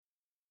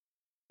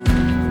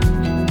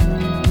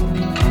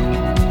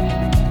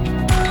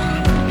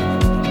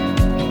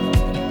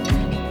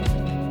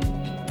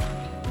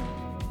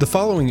The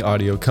following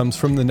audio comes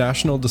from the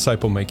National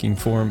Disciple Making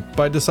Forum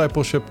by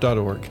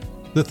discipleship.org.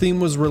 The theme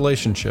was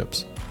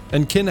relationships,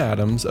 and Ken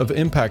Adams of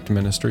Impact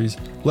Ministries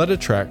led a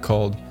track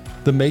called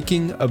The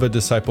Making of a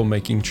Disciple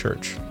Making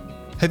Church.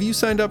 Have you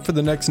signed up for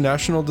the next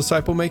National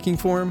Disciple Making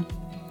Forum?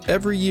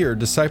 Every year,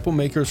 disciple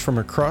makers from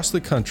across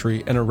the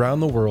country and around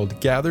the world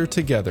gather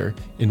together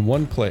in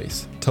one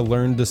place to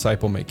learn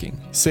disciple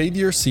making. Save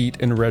your seat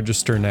and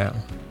register now.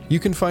 You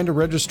can find a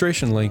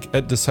registration link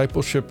at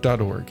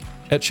discipleship.org.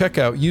 At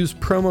checkout, use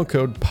promo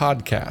code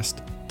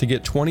PODCAST to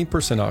get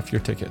 20% off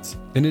your tickets.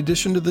 In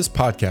addition to this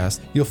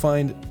podcast, you'll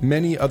find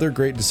many other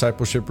great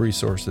discipleship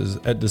resources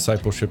at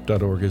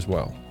discipleship.org as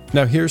well.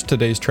 Now here's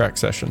today's track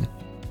session.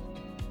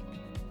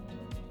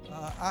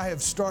 I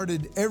have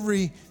started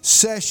every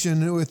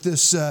session with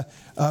this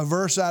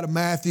verse out of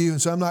Matthew,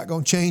 and so I'm not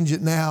going to change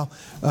it now.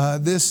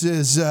 This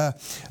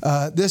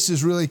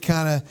is really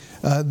kind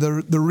of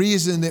the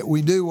reason that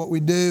we do what we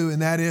do,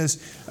 and that is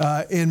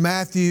in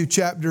Matthew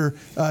chapter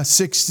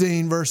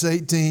 16, verse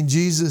 18,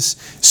 Jesus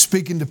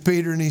speaking to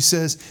Peter, and he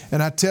says,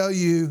 "And I tell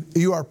you,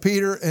 you are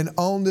Peter, and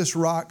on this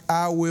rock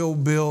I will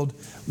build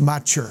my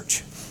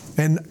church."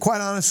 And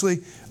quite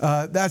honestly,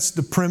 that's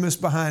the premise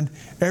behind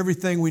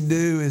everything we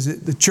do, is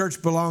that the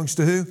church belongs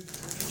to who?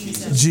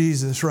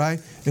 Jesus,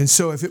 right? And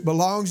so if it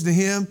belongs to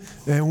Him,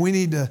 then we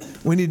need to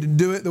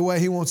do it the way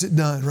He wants it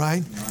done,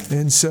 right?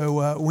 And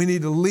so we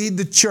need to lead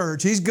the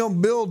church. He's going to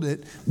build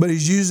it, but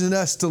He's using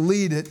us to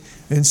lead it.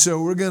 And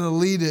so we're going to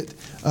lead it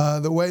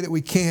the way that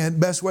we can,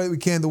 best way that we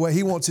can, the way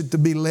He wants it to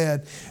be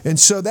led. And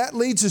so that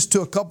leads us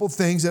to a couple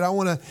things that I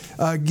want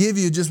to give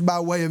you just by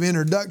way of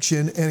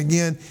introduction. And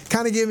again,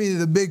 kind of giving you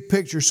the big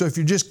picture. So if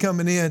you're just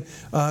coming in,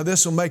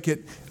 this will make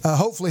it,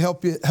 hopefully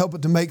help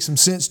it to make some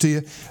sense to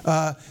you.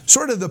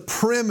 Sort of the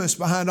premise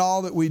behind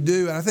all that we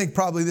do, and I think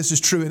probably this is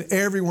true in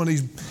every one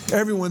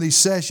of these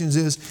sessions,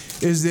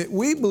 is that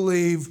we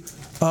believe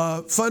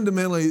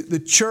fundamentally the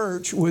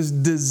church was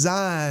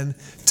designed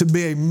to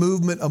be a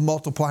movement of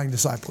multiplying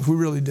disciples. We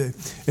really do.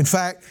 In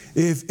fact,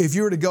 if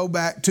you were to go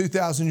back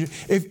 2,000 years,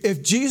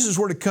 if Jesus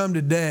were to come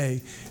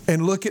today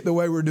and look at the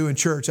way we're doing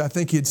church, I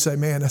think he'd say,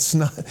 man, that's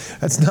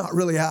not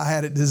really how I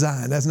had it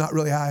designed. That's not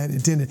really how I had it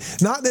intended.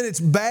 Not that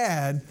it's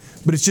bad,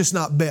 but it's just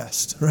not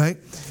best, right?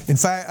 In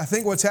fact, I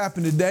think what's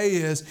happened today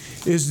is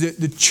that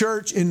the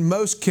church in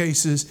most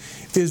cases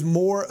is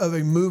more of a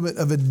movement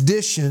of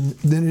addition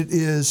than it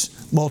is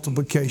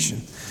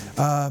multiplication.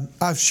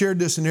 I've shared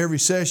this in every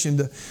session.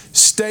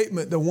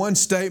 The one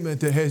statement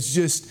that has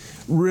just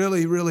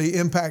really, really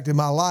impacted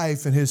my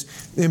life and has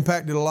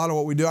impacted a lot of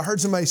what we do. I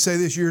heard somebody say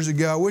this years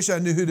ago. I wish I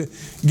knew who to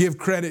give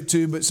credit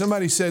to, but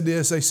somebody said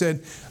this. They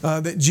said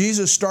that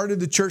Jesus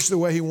started the church the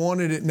way He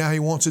wanted it. Now He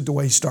wants it the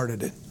way He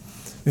started it.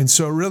 And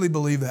so I really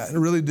believe that. I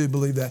really do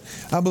believe that.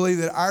 I believe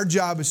that our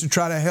job is to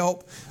try to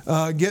help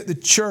get the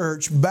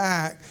church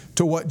back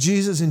to what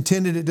Jesus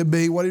intended it to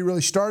be, what He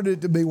really started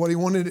it to be, what He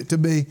wanted it to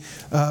be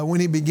when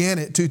He began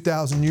it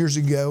 2,000 years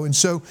ago. And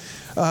so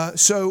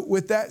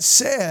with that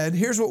said,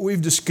 here's what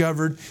we've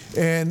discovered.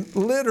 And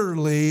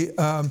literally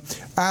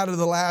out of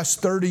the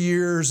last 30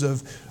 years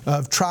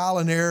of trial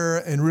and error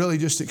and really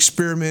just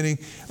experimenting,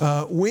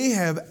 we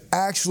have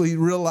actually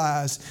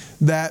realized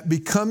that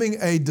becoming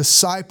a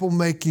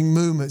disciple-making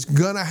movement is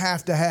going to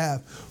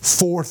have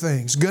four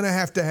things. Going to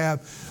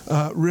have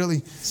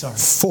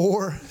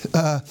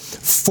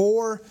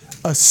four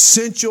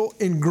essential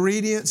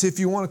ingredients, if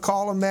you want to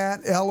call them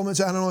that,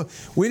 elements, I don't know.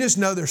 We just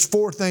know there's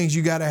four things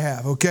you got to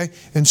have, okay?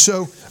 And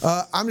so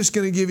I'm just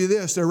going to give you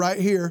this. They're right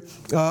here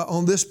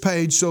on this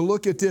page, so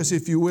look at this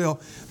if you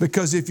will,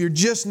 because if you're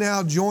just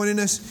now joining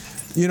us,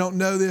 you don't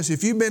know this.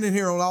 If you've been in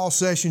here on all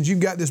sessions, you've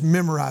got this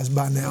memorized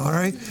by now, all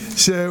right?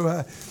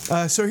 So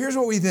here's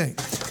what we think.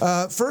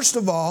 First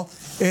of all,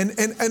 and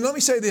let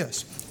me say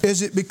this,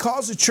 is it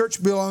because the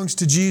church belongs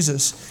to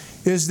Jesus,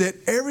 is that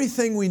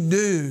everything we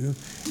do,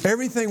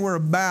 everything we're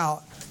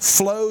about,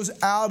 flows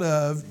out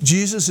of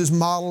Jesus'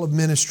 model of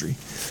ministry,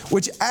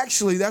 which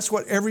actually that's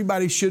what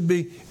everybody should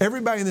be.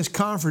 Everybody in this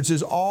conference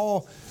is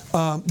all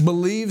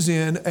believes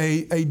in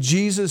a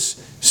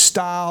Jesus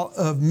style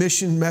of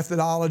mission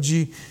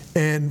methodology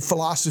and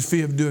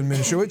philosophy of doing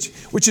ministry,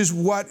 which is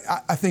what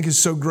I think is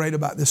so great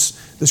about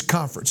this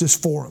conference, this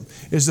forum,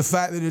 is the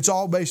fact that it's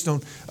all based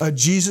on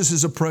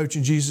Jesus' approach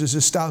and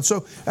Jesus' style.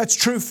 So that's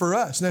true for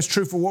us, and that's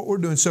true for what we're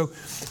doing. So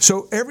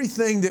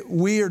everything that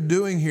we are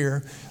doing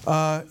here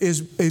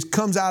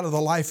comes out of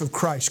the life of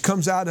Christ,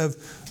 comes out of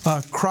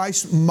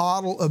Christ's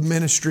model of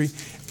ministry,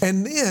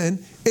 and then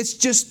it's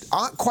just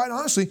quite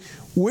honestly,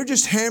 we're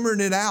just hammering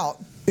it out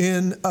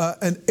in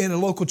a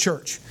local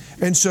church.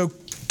 And so,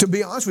 to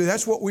be honest with you,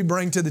 that's what we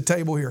bring to the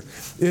table here,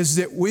 is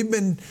that we've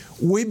been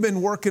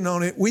working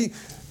on it.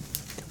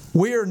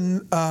 We're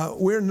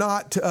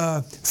not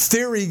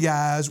theory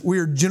guys.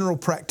 We're general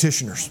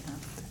practitioners.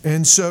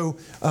 And so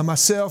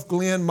myself,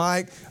 Glenn,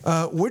 Mike,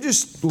 we're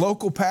just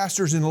local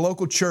pastors in a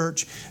local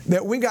church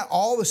that we got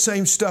all the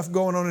same stuff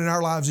going on in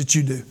our lives that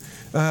you do.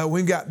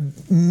 We've got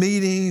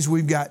meetings,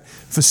 we've got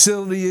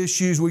facility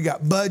issues, we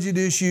got budget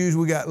issues,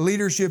 we got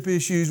leadership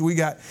issues, we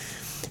got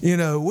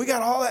We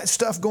got all that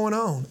stuff going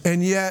on,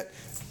 and yet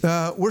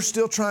we're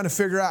still trying to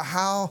figure out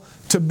how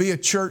to be a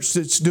church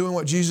that's doing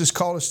what Jesus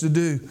called us to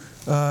do.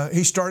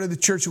 He started the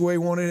church the way He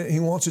wanted it. He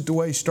wants it the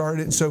way He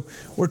started it. And so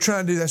we're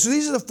trying to do that. So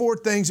these are the 4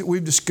 things that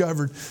we've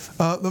discovered.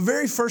 The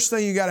very first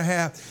thing you got to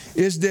have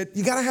is that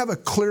you got to have a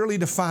clearly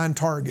defined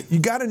target. You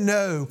got to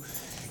know,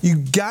 you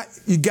got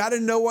to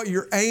know what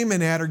you're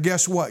aiming at, or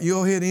guess what?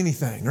 You'll hit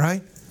anything,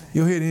 right?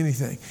 You'll hit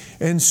anything.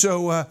 And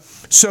so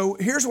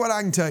here's what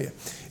I can tell you,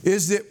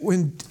 is that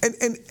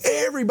and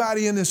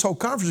everybody in this whole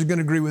conference is going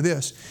to agree with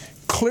this.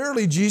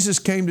 Clearly, Jesus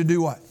came to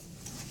do what?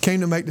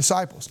 Came to make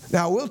disciples.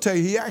 Now, I will tell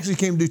you, He actually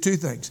came to do 2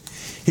 things.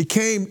 He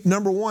came,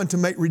 number 1, to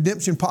make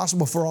redemption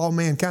possible for all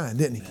mankind,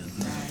 didn't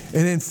He?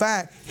 And in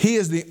fact, He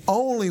is the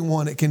only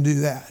one that can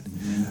do that.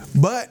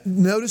 But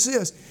notice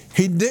this,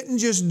 He didn't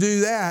just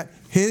do that.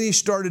 He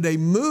started a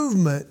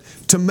movement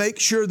to make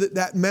sure that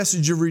that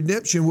message of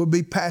redemption would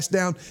be passed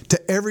down to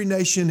every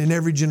nation and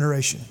every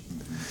generation.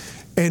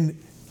 And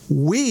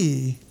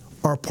we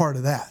are a part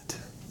of that.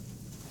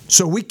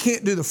 So we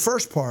can't do the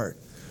first part,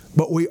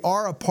 but we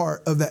are a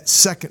part of that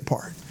second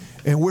part.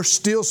 And we're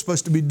still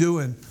supposed to be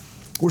doing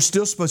that. We're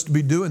still supposed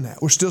to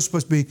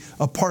be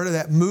a part of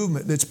that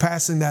movement that's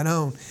passing that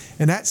on.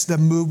 And that's the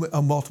movement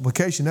of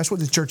multiplication. That's what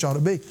the church ought to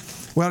be.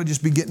 We ought to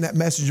just be getting that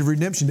message of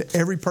redemption to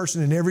every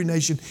person in every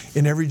nation,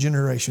 in every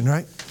generation,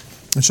 right?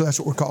 And so that's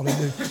what we're called to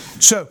do.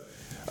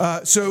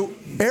 So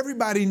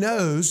everybody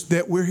knows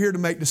that we're here to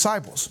make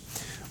disciples.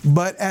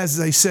 But as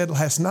they said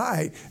last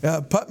night,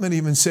 Putman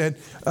even said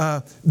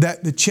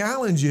that the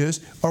challenge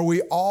is, are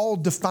we all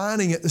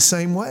defining it the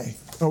same way?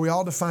 Are we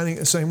all defining it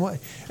the same way?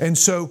 And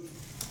so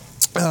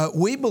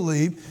we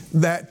believe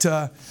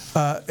that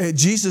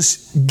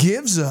Jesus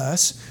gives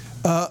us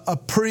a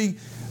pretty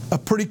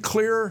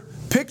clear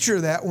picture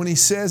of that when He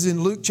says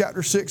in Luke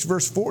chapter 6,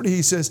 verse 40,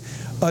 He says,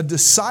 a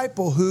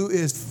disciple who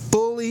is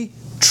fully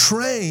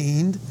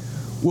trained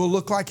will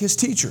look like his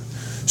teacher.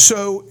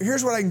 So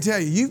here's what I can tell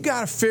you. You've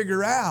got to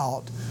figure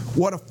out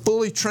what a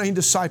fully trained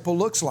disciple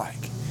looks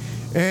like.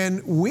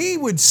 And we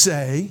would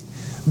say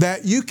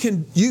that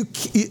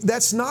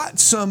that's not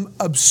some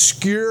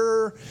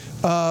obscure,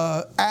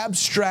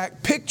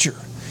 abstract picture.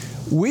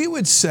 We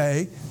would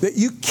say that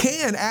you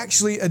can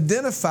actually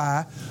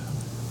identify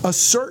a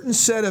certain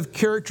set of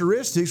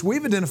characteristics.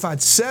 We've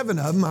identified 7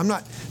 of them. I'm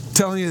not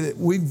telling you that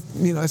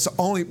it's the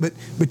only,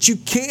 but you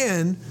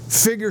can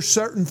figure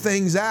certain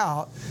things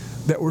out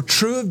that were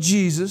true of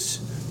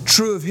Jesus,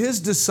 true of His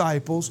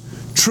disciples,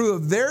 true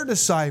of their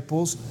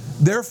disciples,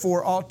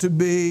 therefore ought to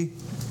be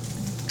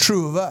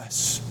true of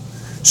us.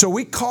 So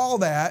we call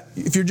that,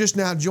 if you're just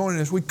now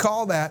joining us, we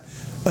call that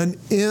an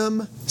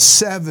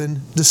M7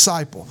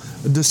 disciple.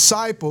 A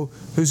disciple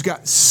who's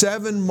got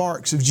 7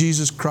 marks of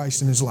Jesus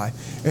Christ in his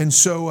life. And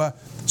so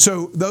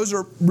those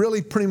are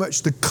really pretty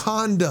much the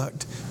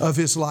conduct of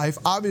his life.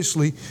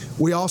 Obviously,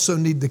 we also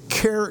need the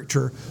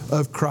character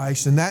of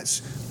Christ, and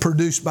that's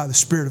produced by the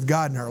Spirit of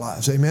God in our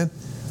lives. Amen?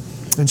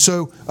 And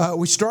so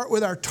we start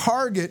with our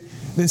target.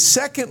 Then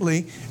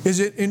secondly, is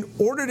that in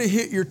order to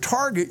hit your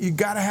target, you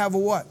got to have a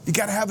what? You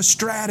got to have a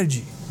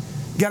strategy.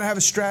 You got to have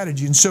a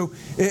strategy. And so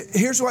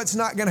here's what's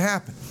not going to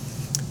happen.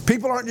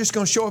 People aren't just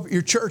going to show up at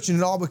your church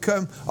and all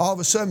of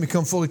a sudden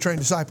become fully trained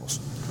disciples.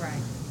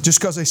 Right. Just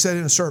because they said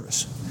in a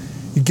service.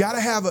 You got to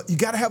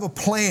have a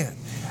plan.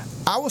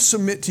 I will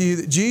submit to you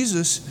that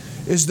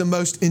Jesus is the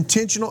most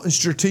intentional and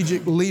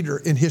strategic leader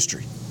in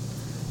history.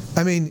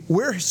 I mean,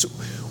 we're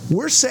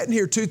sitting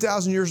here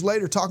 2,000 years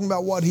later talking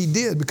about what He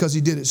did because He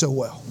did it so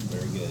well.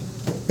 Very good.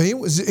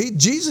 And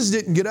Jesus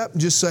didn't get up and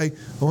just say,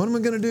 well, what am I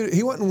going to do?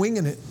 He wasn't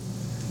winging it.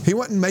 He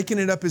wasn't making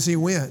it up as He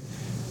went.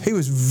 He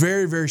was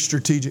very, very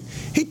strategic.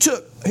 He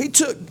took,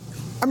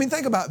 I mean,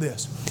 think about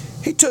this.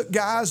 He took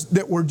guys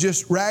that were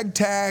just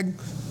ragtag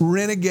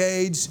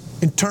renegades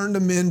and turned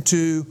them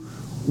into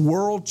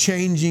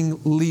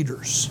world-changing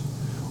leaders.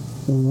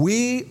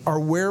 We are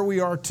where we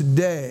are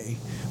today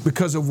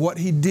because of what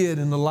He did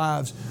in the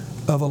lives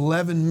of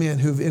 11 men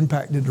who have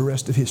impacted the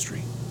rest of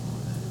history.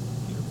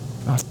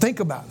 Now think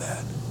about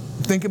that.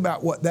 Think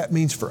about what that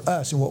means for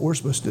us and what we're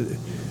supposed to do.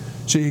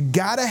 So you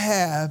got to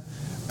have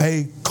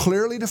a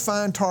clearly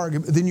defined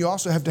target, but then you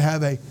also have to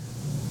have a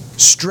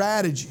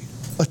strategy,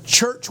 a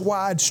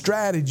church-wide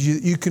strategy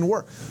that you can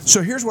work.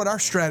 So here's what our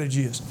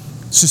strategy is.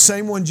 It's the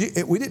same one.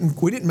 We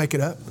didn't make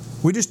it up.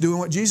 We're just doing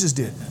what Jesus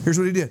did. Here's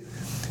what He did.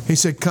 He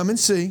said, come and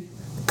see,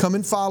 come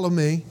and follow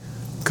me,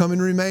 come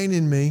and remain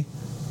in me,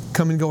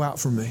 come and go out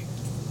from me.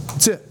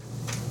 That's it.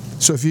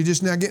 So if you're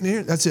just now getting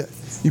here, that's it.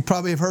 You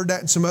probably have heard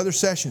that in some other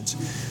sessions.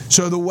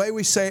 So the way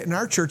we say it in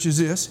our church is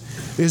this,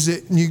 is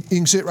that you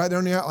can see it right there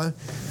on the outline.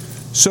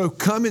 So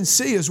come and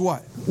see is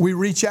what? We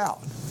reach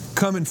out.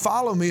 Come and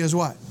follow me is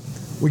what?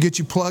 We get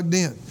you plugged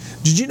in.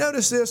 Did you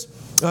notice this?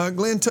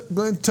 Glenn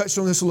touched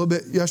on this a little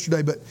bit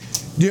yesterday, but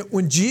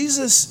when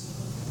Jesus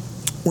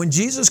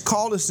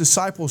called His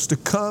disciples to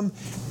come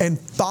and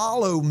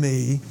follow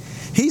me,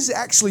 He's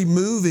actually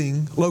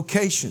moving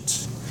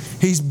locations.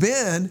 He's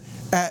been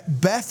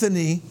at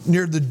Bethany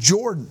near the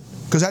Jordan.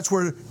 because that's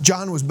where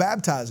John was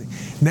baptizing.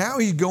 Now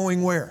he's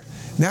going where?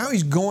 Now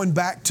he's going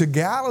back to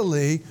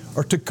Galilee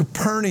or to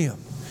Capernaum.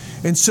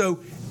 And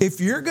so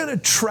if you're going to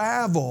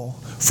travel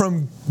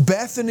from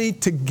Bethany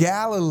to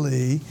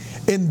Galilee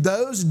in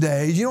those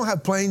days, you don't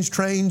have planes,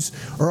 trains,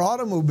 or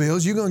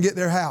automobiles. You're going to get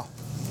there how?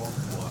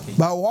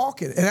 By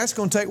walking. And that's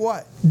going to take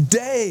what?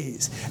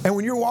 Days. And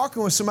when you're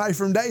walking with somebody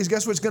from days,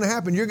 guess what's going to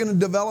happen? You're going to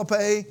develop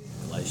a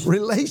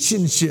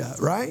relationship,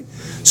 right?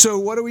 So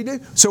what do?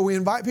 So we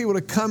invite people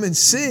to come and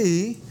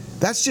see.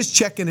 That's just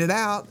checking it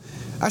out.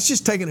 That's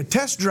just taking a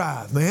test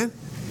drive, man.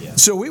 Yeah.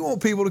 So we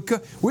want people to come.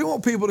 We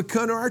want people to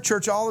come to our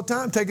church all the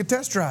time, take a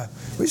test drive.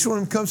 We just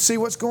want them to come see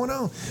what's going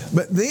on.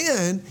 But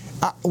then,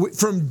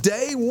 from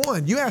day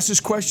one, you asked this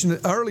question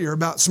earlier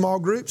about small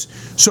groups.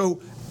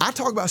 So I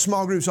talk about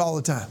small groups all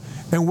the time,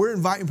 and we're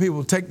inviting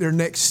people to take their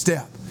next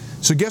step.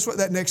 So guess what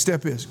that next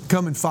step is?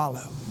 Come and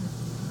follow.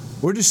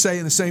 We're just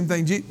saying the same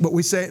thing, but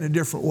we say it in a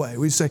different way.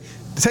 We say,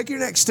 take your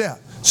next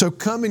step. So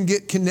come and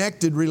get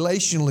connected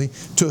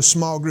relationally to a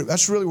small group.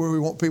 That's really where we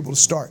want people to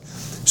start.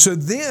 So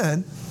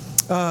then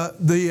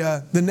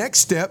the next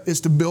step is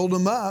to build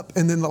them up,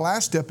 and then the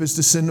last step is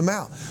to send them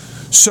out.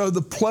 So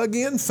the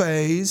plug-in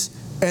phase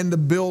and the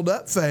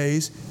build-up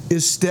phase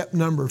is step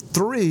number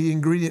 3,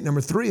 ingredient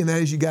number 3, and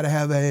that is you got to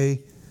have a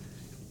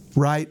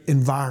right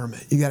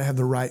environment. You got to have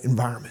the right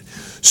environment.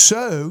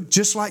 So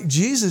just like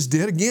Jesus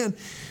did, again,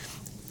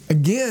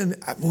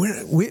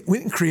 we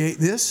didn't create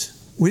this.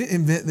 We didn't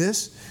invent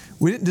this.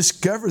 We didn't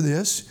discover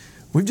this.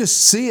 We just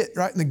see it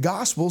right in the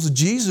Gospels.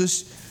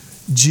 Jesus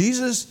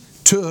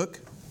took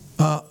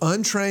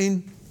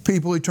untrained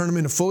people. He turned them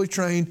into fully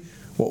trained,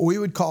 what we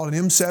would call an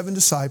M7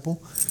 disciple,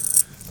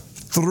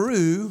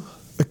 through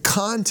the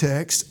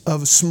context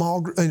of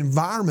an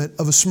environment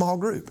of a small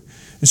group.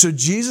 And so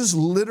Jesus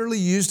literally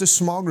used a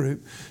small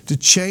group to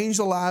change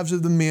the lives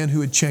of the men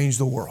who had changed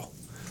the world.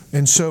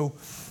 And so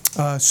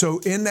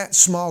in that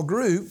small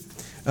group,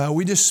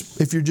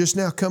 if you're just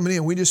now coming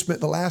in, we just spent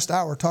the last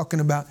hour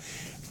talking about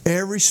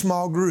every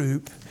small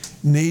group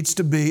needs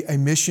to be a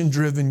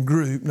mission-driven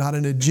group, not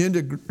an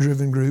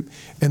agenda-driven group.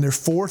 And there are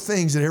 4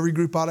 things that every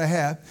group ought to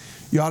have.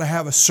 You ought to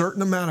have a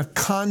certain amount of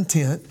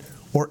content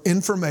or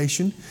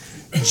information.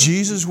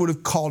 Jesus would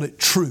have called it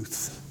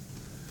truth.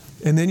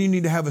 And then you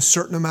need to have a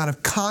certain amount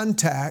of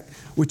contact,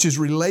 which is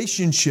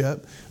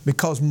relationship,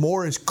 because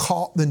more is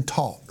caught than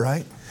taught,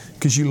 right?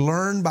 Because you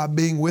learn by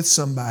being with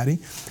somebody.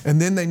 And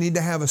then they need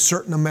to have a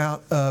certain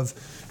amount of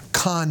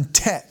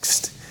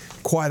context.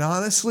 Quite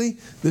honestly,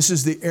 this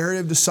is the area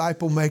of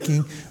disciple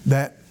making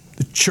that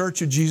the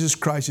Church of Jesus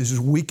Christ is as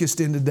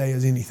weakest in today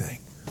as anything.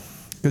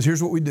 Because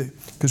here's what we do.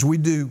 Because we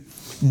do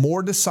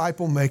more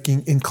disciple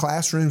making in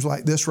classrooms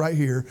like this right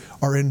here,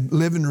 or in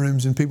living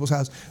rooms in people's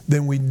houses,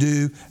 than we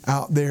do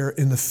out there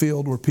in the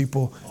field where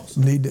people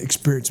need to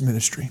experience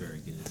ministry. Very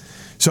good.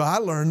 So I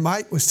learned,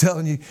 Mike was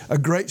telling you a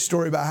great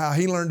story about how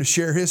he learned to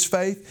share his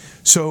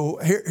faith. So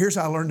here's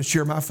how I learned to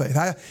share my faith.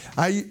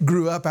 I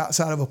grew up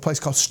outside of a place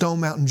called Stone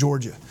Mountain,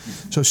 Georgia.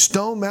 So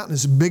Stone Mountain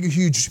is a big,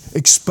 huge,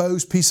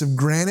 exposed piece of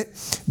granite.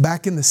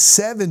 Back in the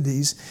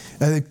 70s,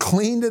 they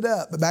cleaned it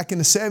up, but back in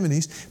the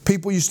 70s,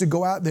 people used to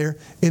go out there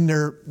in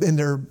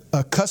their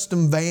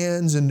custom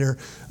vans and their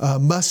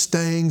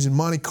Mustangs and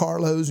Monte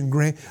Carlos and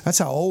Grand. That's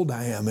how old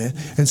I am, man.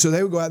 And so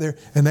they would go out there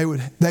and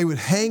they would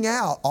hang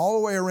out all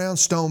the way around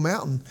Stone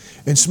Mountain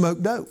and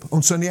smoke dope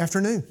on Sunday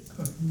afternoon.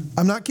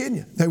 I'm not kidding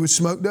you. They would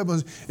smoke dope.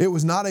 It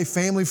was not a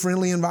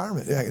family-friendly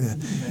environment.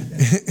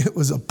 It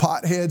was a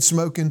pothead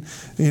smoking,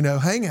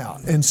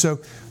 hangout. And so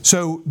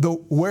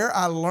where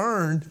I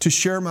learned to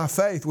share my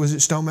faith was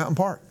at Stone Mountain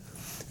Park.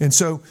 And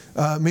so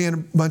me and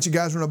a bunch of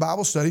guys were in a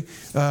Bible study.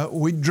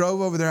 We drove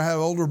over there. I had an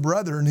older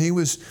brother, and he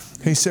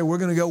said, we're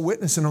going to go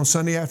witnessing on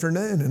Sunday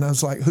afternoon. And I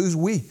was like, who's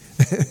we?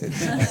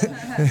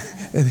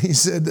 And he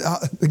said,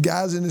 the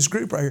guys in this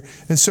group right here.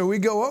 And so we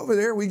go over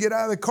there. We get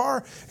out of the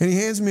car, and he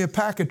hands me a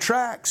pack of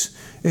tracts.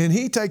 And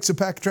he takes a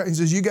pack of tracts and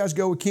says, you guys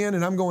go with Ken,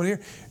 and I'm going here.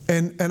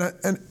 And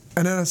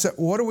then I said,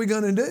 what are we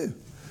going to do?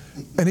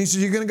 And he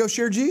said, you're going to go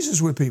share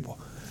Jesus with people.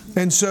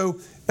 And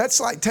so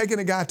that's like taking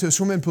a guy to a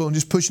swimming pool and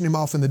just pushing him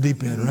off in the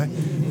deep end, right?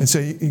 And so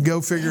you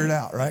go figure it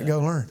out, right? Go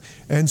learn.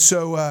 And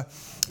so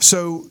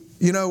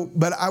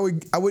but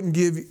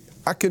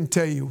I couldn't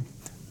tell you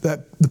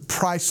that the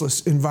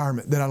priceless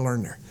environment that I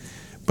learned there.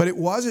 But it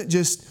wasn't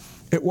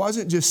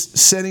just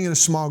sitting in a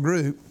small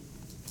group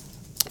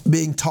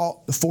being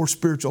taught the 4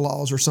 spiritual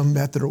laws or some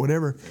method or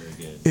whatever.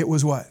 It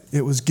was what?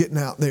 It was getting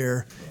out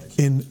there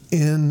in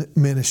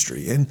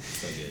ministry.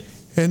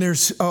 And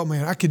there's,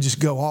 I could just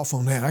go off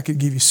on that. I could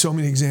give you so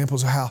many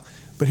examples of how,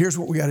 but here's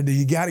what we got to do.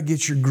 You got to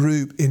get your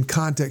group in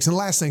context. And the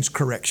last thing's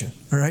correction,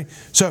 all right?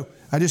 So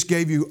I just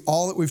gave you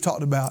all that we've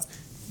talked about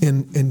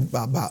in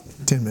about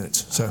 10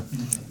 minutes. So,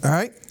 all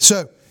right?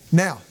 So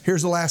now,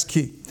 here's the last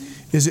key.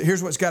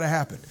 Here's what's got to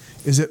happen.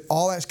 Is that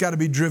all that's got to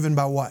be driven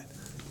by what?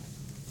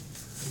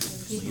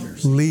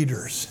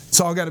 Leaders. It's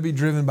all got to be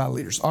driven by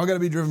leaders. All got to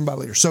be driven by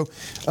leaders. So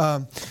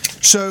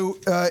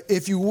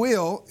if you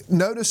will,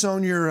 notice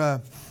on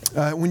your...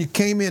 when you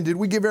came in, did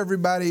we give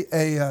everybody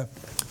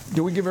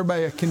did we give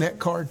everybody a Connect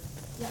card?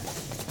 Yeah.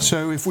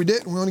 So if we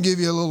didn't, we want to give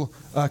you a little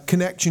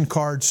connection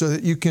card so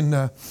that you can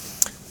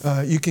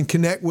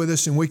connect with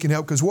us and we can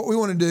help. Because what we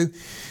want to do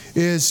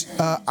is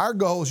our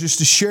goal is just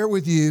to share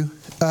with you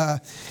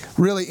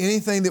really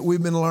anything that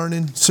we've been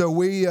learning. So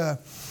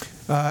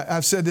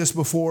I've said this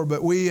before,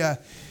 but we have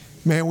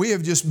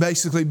just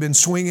basically been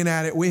swinging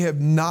at it. We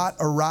have not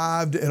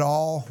arrived at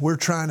all. We're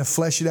trying to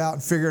flesh it out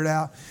and figure it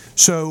out.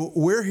 So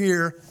we're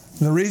here.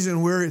 And the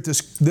reason we're at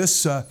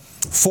this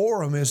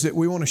forum is that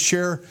we want to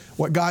share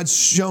what God's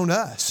shown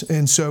us.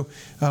 And so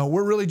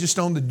we're really just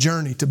on the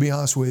journey, to be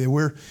honest with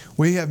you.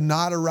 We have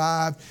not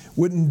arrived.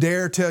 Wouldn't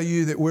dare tell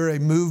you that we're a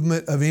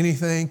movement of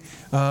anything.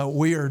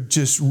 We are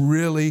just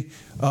really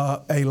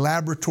a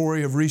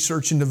laboratory of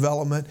research and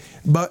development.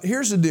 But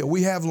here's the deal.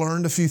 We have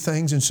learned a few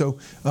things, and so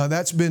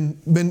that's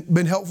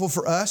been helpful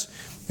for us.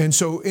 And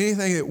so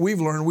anything that we've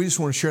learned, we just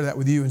want to share that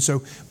with you. And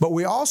so, but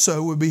we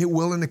also would be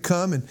willing to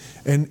come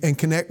and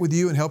connect with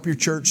you and help your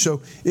church.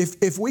 So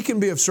if we can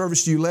be of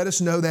service to you, let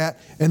us know that.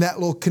 And that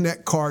little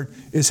Connect card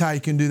is how you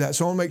can do that.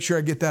 So I want to make sure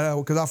I get that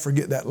out because I'll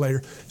forget that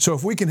later. So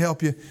if we can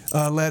help you,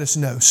 let us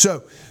know.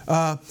 So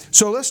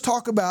let's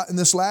talk about, in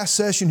this last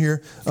session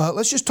here,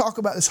 let's just talk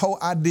about this whole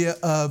idea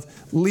of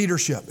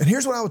leadership. And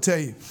here's what I will tell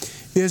you,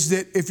 is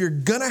that if you're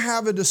going to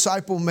have a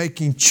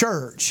disciple-making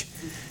church,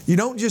 you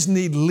don't just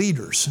need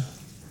leaders.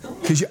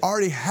 Because you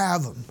already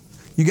have them.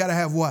 You got to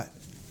have what?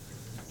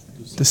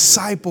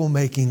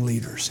 Disciple-making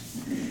leaders.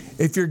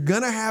 If you're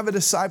going to have a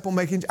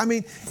disciple-making,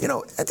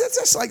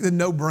 that's like the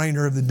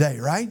no-brainer of the day,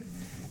 right?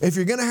 If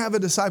you're going to have a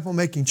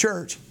disciple-making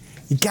church,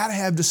 you got to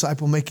have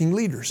disciple-making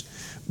leaders.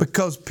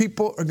 Because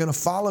people are going to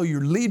follow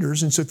your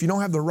leaders. And so if you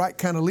don't have the right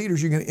kind of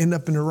leaders, you're going to end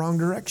up in the wrong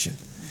direction.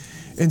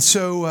 And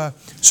so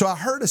I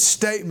heard a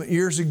statement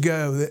years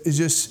ago that is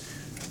just,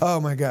 oh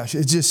my gosh,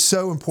 it's just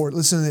so important.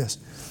 Listen to this.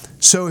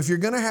 So if you're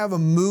going to have a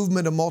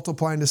movement of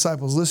multiplying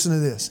disciples, listen to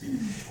this.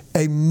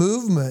 A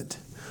movement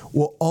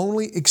will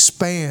only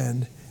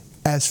expand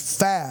as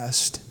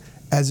fast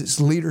as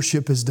its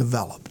leadership is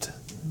developed.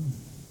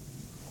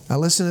 Now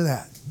listen to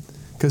that.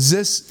 Because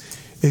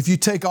if you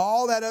take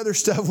all that other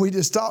stuff we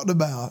just talked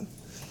about,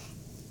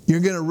 you're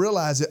going to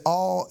realize that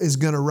all is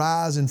going to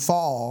rise and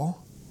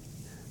fall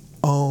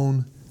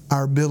on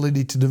our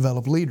ability to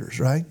develop leaders,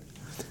 right?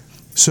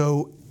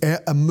 So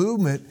a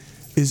movement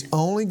is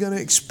only going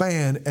to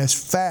expand as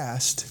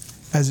fast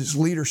as its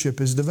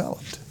leadership is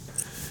developed.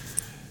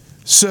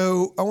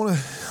 So I want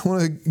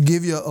to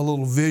give you a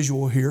little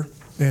visual here,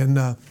 and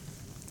I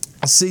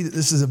see that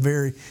this is a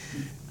very,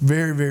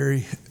 very,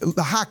 very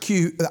the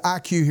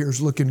IQ here is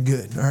looking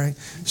good. All right,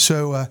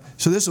 so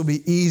this will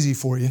be easy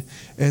for you,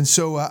 and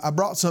so I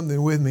brought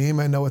something with me.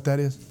 Anybody know what that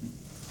is?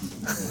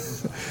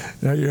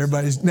 Now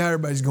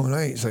everybody's going,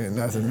 I ain't saying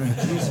nothing,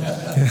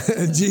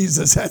 man.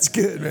 Jesus, that's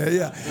good, man.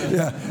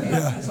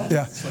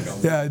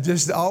 Yeah.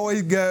 Just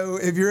always go,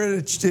 if you're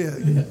in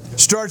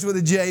starts with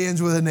a J, ends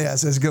with an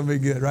S, that's going to be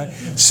good, right?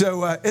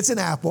 So it's an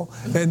apple,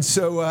 and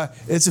so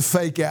it's a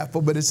fake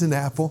apple, but it's an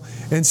apple.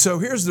 And so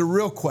here's the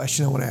real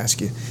question I want to ask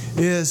you,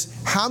 is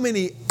how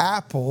many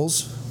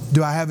apples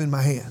do I have in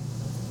my hand?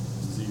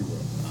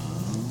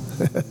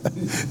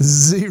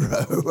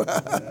 Zero.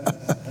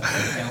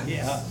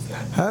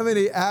 How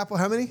many?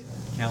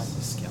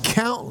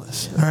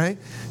 Countless. All right.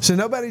 So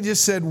nobody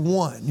just said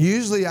one.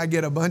 Usually I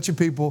get a bunch of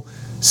people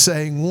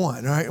saying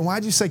one. All right. And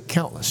why'd you say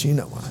countless? You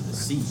know why.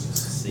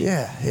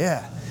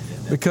 Yeah.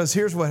 Because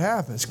here's what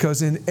happens.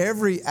 Because in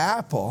every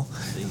apple,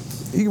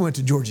 you went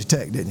to Georgia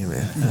Tech, didn't you,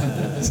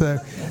 man? So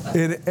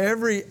in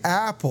every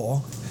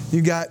apple,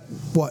 you got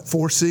what?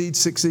 4 seeds,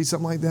 6 seeds,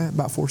 something like that.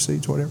 About 4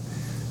 seeds, whatever.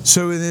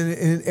 So then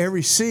in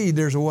every seed,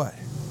 there's a what?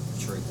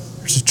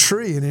 There's a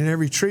tree, and in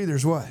every tree,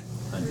 there's what?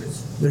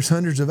 Hundreds. There's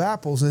hundreds of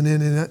apples, and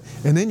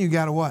then you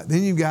got a what?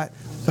 Then you've got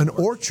an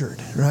orchard,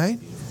 right?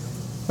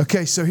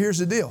 Okay, so here's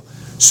the deal.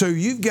 So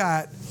you've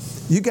got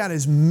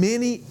as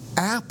many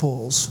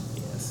apples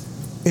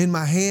in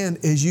my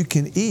hand as you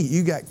can eat.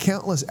 You got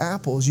countless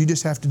apples. You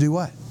just have to do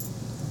what?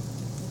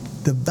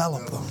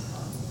 Develop them.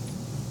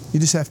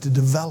 You just have to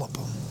develop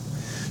them.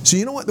 So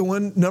you know what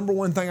the number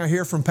one thing I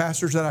hear from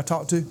pastors that I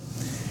talk to?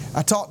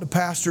 I talk to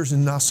pastors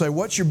and I'll say,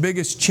 what's your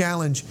biggest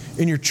challenge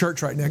in your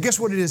church right now? Guess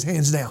what it is,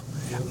 hands down?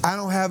 I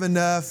don't have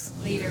enough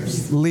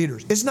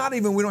leaders. It's not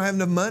even we don't have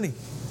enough money.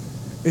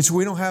 It's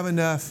we don't have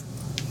enough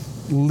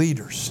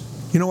leaders.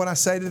 You know what I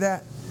say to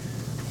that?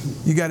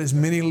 You got as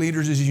many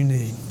leaders as you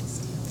need.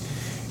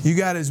 You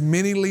got as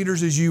many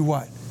leaders as you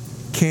what?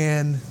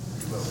 Can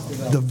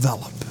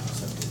develop.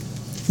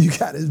 You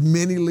got as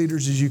many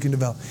leaders as you can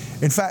develop.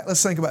 In fact,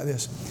 let's think about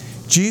this.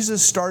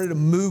 Jesus started a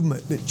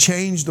movement that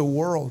changed the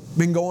world.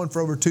 Been going for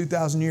over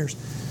 2,000 years.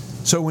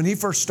 So when he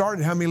first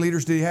started, how many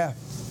leaders did he have?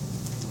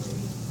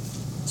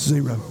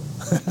 0.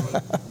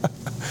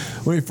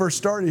 When he first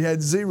started, he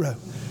had 0.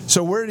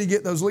 So where did he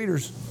get those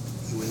leaders?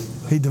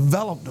 He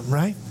developed them,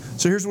 right?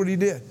 So here's what he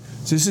did.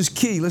 So this is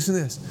key. Listen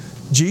to this.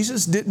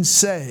 Jesus didn't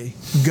say,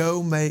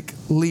 go make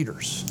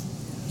leaders.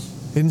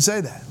 He didn't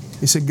say that.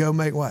 He said, go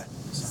make what?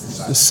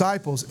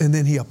 Disciples. And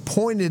then he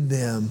appointed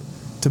them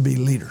to be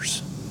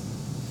leaders.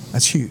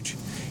 That's huge.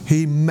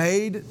 He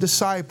made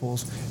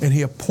disciples and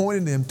He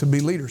appointed them to be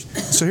leaders.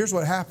 So here's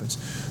what happens.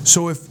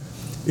 So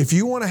if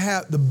you want to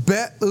have the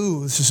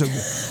this is so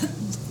good.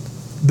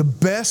 The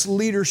best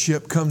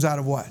leadership comes out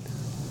of what?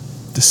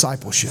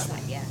 Discipleship.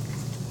 Yeah.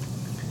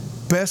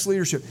 Best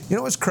leadership. You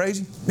know what's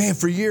crazy? Man,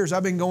 for years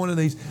I've been going to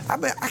these.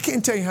 I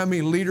can't tell you how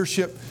many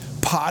leadership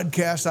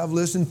podcasts I've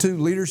listened to,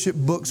 leadership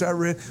books I've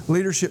read,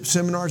 leadership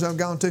seminars I've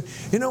gone to.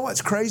 You know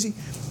what's crazy?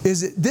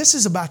 Is that this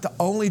is about the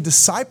only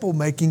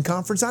disciple-making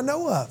conference I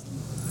know of.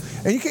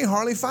 And you can't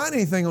hardly find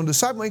anything on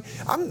disciple making.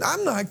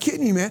 I'm not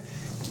kidding you, man.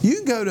 You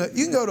can go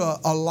to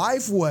a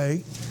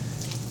Lifeway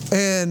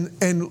and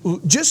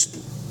just,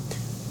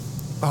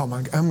 oh my,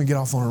 I'm gonna get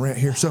off on a rant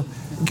here. So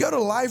go to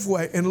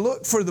Lifeway and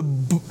look for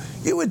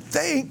you would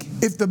think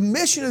if the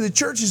mission of the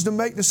church is to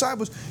make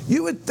disciples,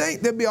 you would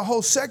think there'd be a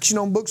whole section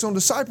on books on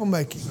disciple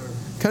making.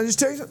 Can I just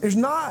tell you something? There's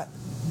not.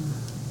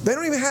 They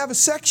don't even have a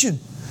section.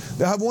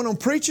 They have one on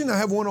preaching, they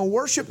have one on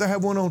worship, they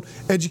have one on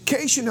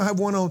education, they have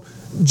one on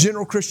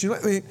general Christian.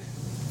 I mean,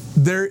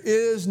 there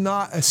is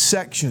not a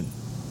section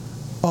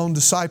on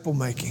disciple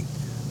making.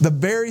 The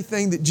very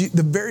thing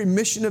the very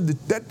mission of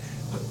that,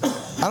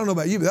 I don't know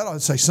about you, but that ought to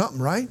say something,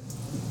 right?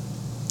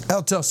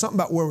 That'll tell something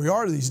about where we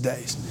are these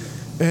days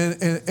and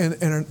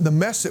the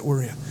mess that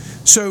we're in.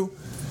 So,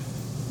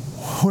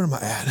 where am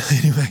I at?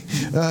 Anyway,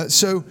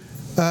 so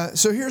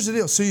here's the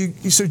deal.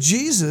 So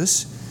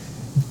Jesus,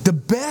 the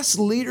best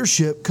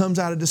leadership comes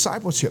out of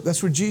discipleship.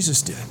 That's what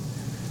Jesus did.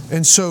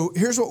 And so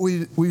here's what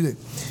we do,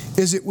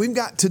 is that we've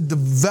got to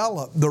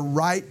develop the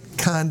right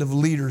kind of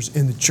leaders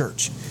in the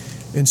church.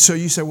 And so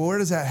you say, well, where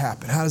does that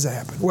happen? How does that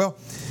happen? Well,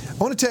 I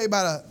want to tell you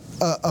about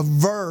a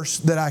verse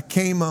that I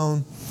came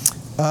on.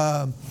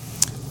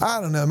 I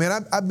don't know,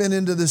 man. I've been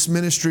into this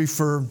ministry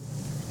for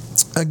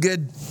a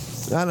good,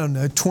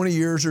 20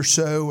 years or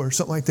so or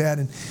something like that.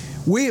 And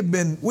we have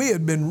been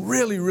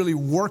really, really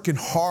working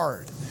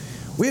hard.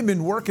 We have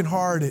been working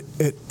hard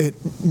at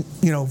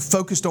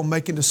focused on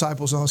making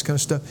disciples and all this kind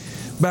of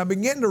stuff. But I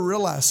began to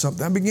realize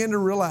something. I began to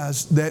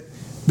realize that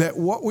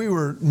what we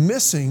were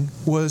missing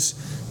was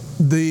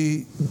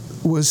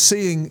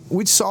seeing.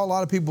 We saw a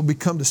lot of people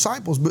become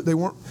disciples, but they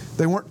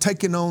weren't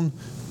taking on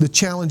the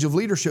challenge of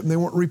leadership, and they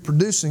weren't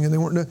reproducing, and they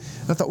weren't.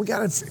 I thought we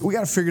got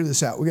to figure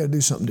this out. We got to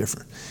do something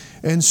different.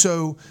 And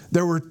so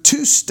there were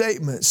two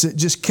statements that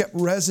just kept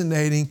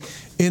resonating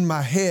in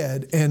my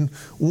head, and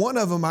one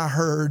of them I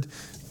heard.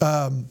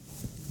 About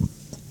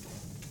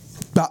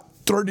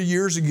 30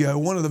 years ago,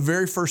 one of the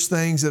very first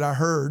things that I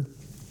heard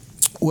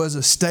was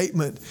a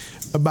statement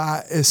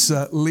by this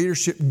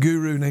leadership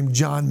guru named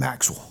John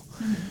Maxwell.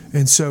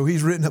 And so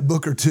he's written a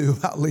book or two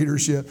about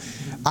leadership.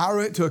 I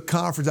went to a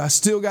conference. I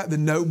still got the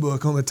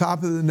notebook on the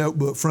top of the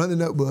notebook, front of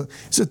the notebook.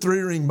 It's a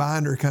 3-ring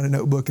binder kind of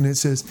notebook, and it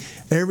says,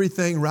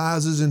 everything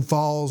rises and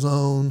falls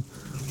on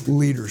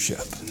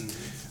leadership.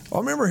 I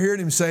remember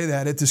hearing him say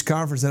that at this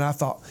conference, and I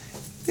thought,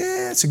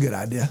 yeah, that's a good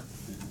idea.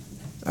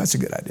 That's a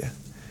good idea.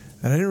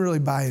 And I didn't really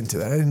buy into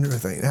that. I didn't really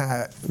think,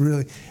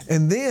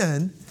 And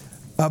then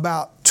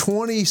about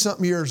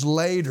 20-something years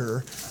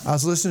later, I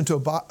was listening to a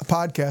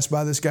podcast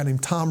by this guy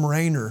named Tom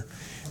Rayner,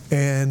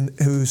 and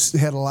who's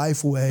head of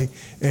Lifeway,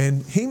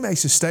 and he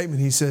makes a statement.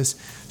 He says,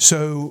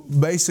 so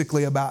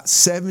basically about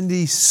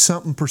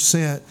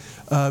 70-something%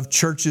 of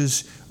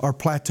churches are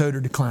plateaued or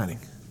declining.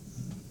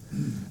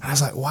 And I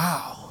was like,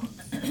 wow.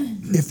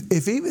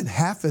 If even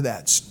half of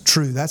that's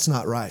true, that's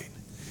not right.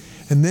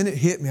 And then it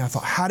hit me. I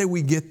thought, how did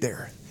we get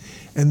there?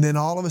 And then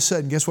all of a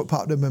sudden, guess what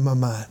popped up in my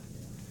mind?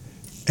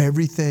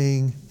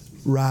 Everything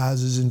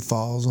rises and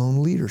falls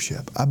on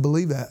leadership. I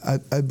believe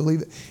that. I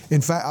believe it. In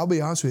fact, I'll be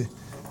honest with you.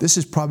 This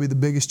is probably the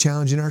biggest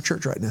challenge in our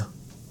church right now.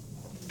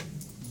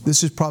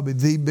 This is probably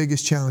the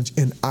biggest challenge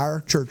in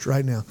our church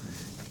right now,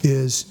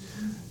 is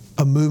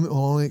a movement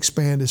will only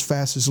expand as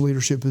fast as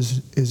leadership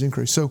is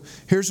increased. So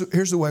here's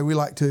the way we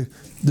like to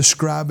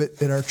describe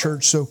it at our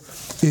church. So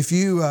if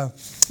you have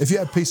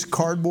a piece of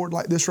cardboard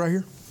like this right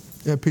here,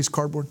 you have a piece of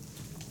cardboard,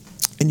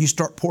 and you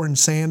start pouring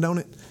sand on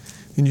it,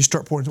 and you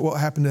start pouring, what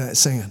happened to that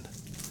sand?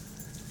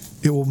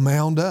 It will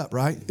mound up,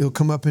 right? It'll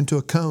come up into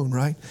a cone,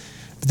 right?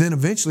 But then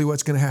eventually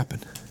what's going to happen?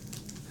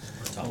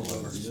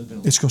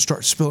 It's going to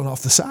start spilling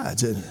off the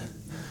sides, isn't it?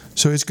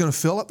 So it's going to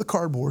fill up the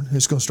cardboard.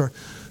 It's going to start.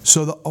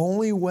 So the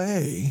only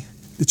way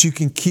that you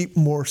can keep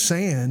more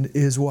sand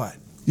is what?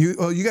 You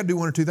got to do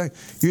one or two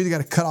things. You either got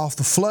to cut off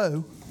the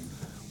flow.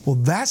 Well,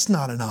 that's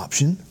not an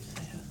option.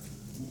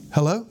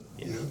 Hello?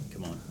 Yeah,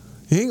 come on.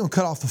 You ain't going to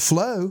cut off the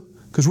flow,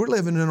 because we're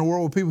living in a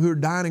world with people who are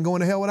dying and going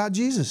to hell without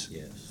Jesus.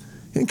 Yes.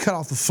 You ain't cut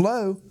off the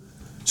flow.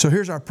 So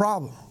here's our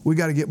problem. We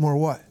got to get more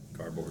what?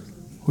 Cardboard.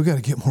 We got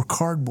to get more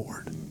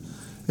cardboard.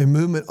 And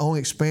movement only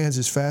expands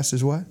as fast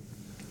as what?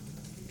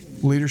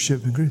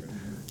 Leadership and grief.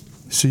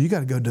 So you got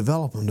to go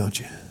develop them, don't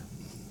you?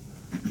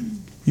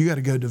 You got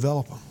to go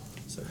develop them.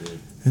 So good.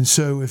 And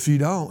so if you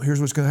don't, here's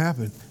what's going to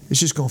happen. It's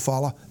just going to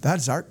fall off.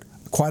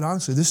 Quite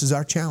honestly, this is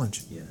our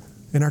challenge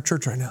in our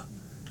church right now.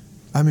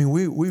 I mean,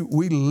 we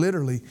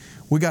literally,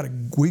 we've got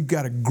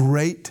a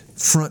great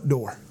front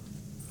door.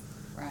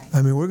 Right.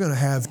 I mean, we're going to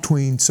have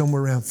between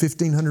somewhere around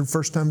 1,500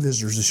 first-time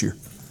visitors this year.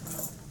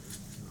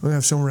 We're going to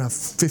have somewhere around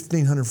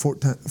 1,500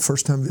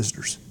 first-time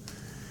visitors.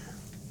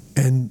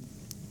 And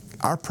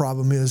our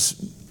problem is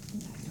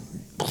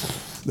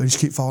they just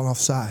keep falling off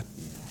the side.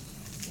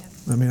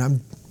 I mean,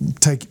 I'm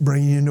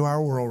bringing you into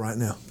our world right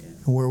now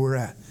and where we're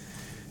at.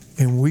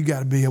 And we got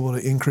to be able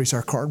to increase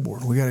our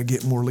cardboard. We got to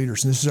get more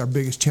leaders. And this is our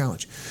biggest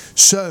challenge.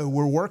 So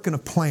we're working a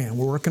plan.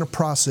 We're working a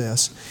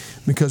process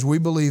because we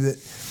believe that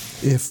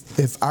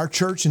if our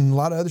church and a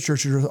lot of other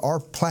churches are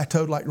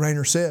plateaued, like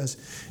Rainer says,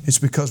 it's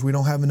because we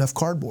don't have enough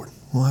cardboard.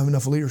 We don't have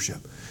enough leadership.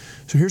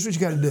 So here's what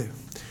you got to do.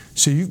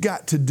 So you've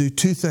got to do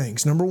two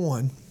things. Number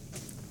one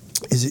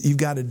is that you've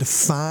got to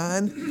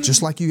define,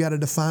 just like you got to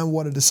define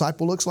what a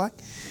disciple looks like,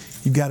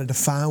 you've got to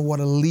define what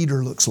a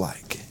leader looks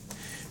like.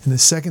 And the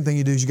second thing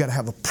you do is you got to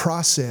have a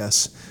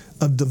process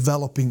of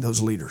developing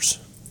those leaders.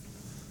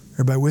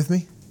 Everybody with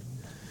me?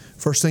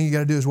 First thing you got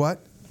to do is what?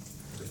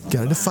 You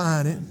got to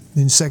define it.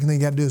 Then the second thing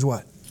you got to do is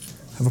what?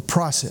 Have a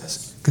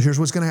process. Because here's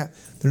what's going to happen.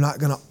 They're not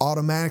going to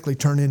automatically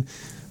turn into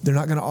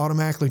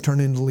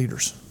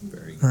leaders.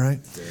 All right?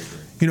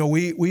 You know,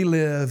 we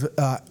live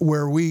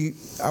where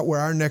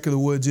our neck of the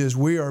woods is.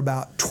 We are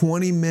about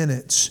 20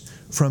 minutes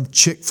from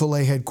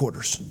Chick-fil-A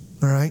headquarters.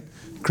 All right?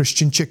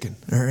 Christian chicken,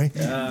 all right,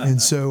 and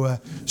so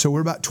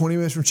we're about 20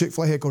 minutes from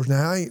Chick-fil-A headquarters.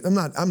 Now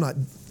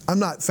I'm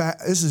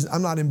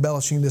not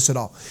embellishing this at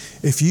all.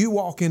 If you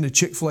walk into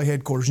Chick-fil-A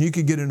headquarters and you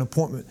could get an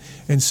appointment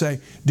and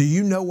say, "Do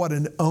you know what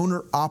an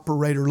owner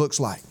operator looks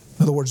like?"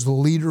 In other words, the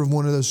leader of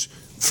one of those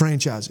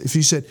franchises. If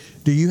you said,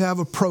 "Do you have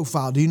a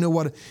profile? Do you know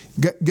what?"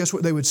 Guess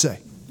what they would say?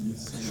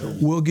 Yes.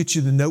 We'll get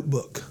you the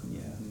notebook. Yeah.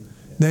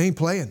 They ain't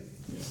playing.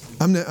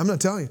 I'm not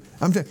telling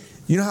you.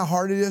 You know how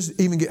hard it is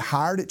to even get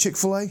hired at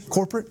Chick-fil-A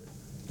corporate?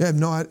 They have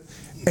no idea.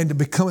 And to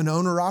become an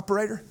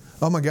owner-operator,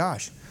 oh my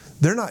gosh,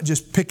 they're not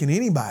just picking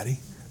anybody.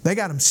 They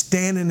got them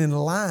standing in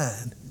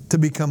line to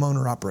become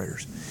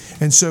owner-operators.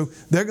 And so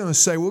they're going to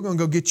say, we're going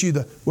to go get you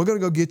the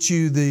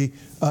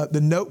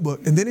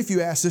notebook. And then if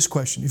you ask this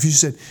question, if you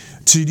said,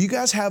 so do you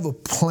guys have a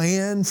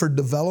plan for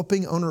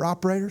developing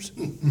owner-operators?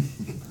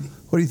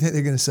 What do you think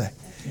they're going to say?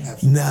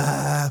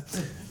 Nah,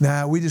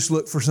 we just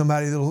look for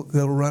somebody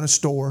that'll run a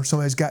store.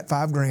 Somebody's got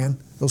 $5,000.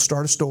 They'll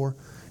start a store.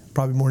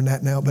 Probably more than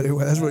that now, but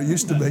anyway, that's what it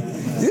used to be.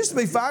 It used to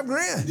be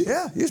 $5,000.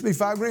 Yeah, it used to be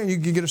 $5,000. You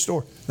could get a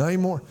store. Not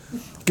anymore.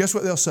 Guess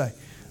what they'll say?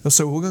 They'll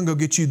say, well, we're going to go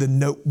get you the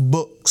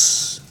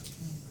notebooks.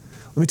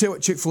 Let me tell you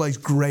what Chick-fil-A is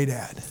great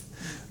at.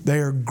 They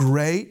are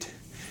great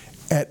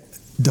at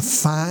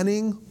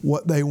defining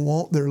what they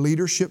want their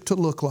leadership to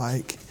look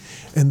like,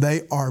 and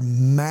they are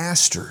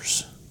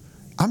masters.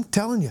 I'm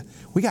telling you,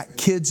 we got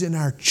kids in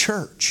our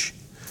church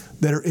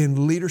that are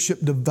in leadership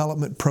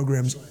development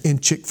programs in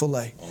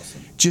Chick-fil-A.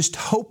 Awesome. Just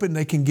hoping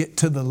they can get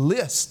to the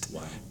list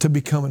to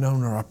become an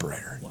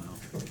owner-operator. Wow.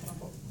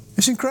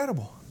 It's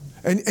incredible.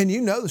 And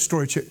you know the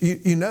story.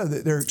 You know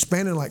that they're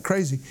expanding like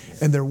crazy,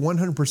 and they're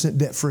 100%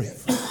 debt-free.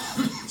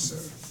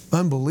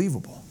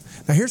 Unbelievable.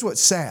 Now here's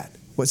what's sad.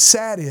 What's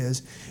sad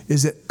is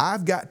that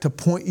I've got to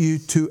point you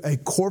to a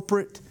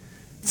corporate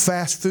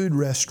fast food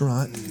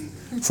restaurant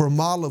for a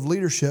model of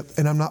leadership,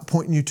 and I'm not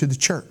pointing you to the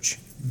church.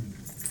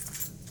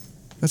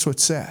 That's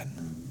what's sad.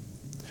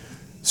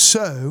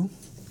 So,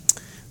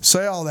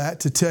 say all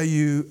that to tell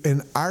you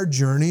in our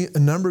journey a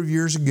number of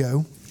years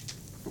ago,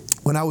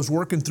 when I was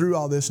working through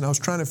all this and I was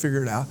trying to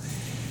figure it out,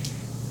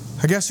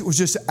 I guess it was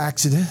just an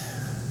accident.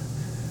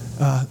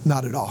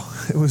 Not at all.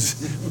 It was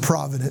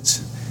providence.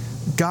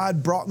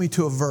 God brought me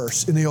to a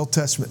verse in the Old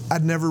Testament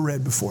I'd never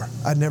read before.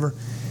 I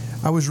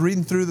was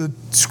reading through the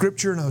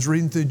scripture and I was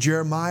reading through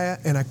Jeremiah,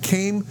 and I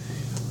came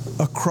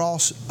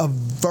across a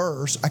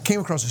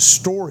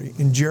story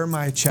in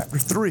Jeremiah chapter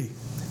 3.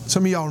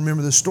 Some of y'all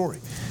remember this story.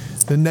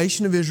 The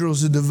nation of Israel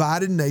is a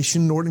divided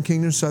nation, northern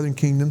kingdom, southern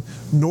kingdom.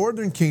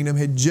 Northern kingdom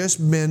had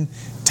just been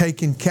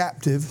taken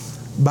captive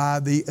by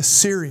the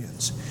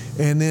Assyrians.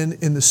 And then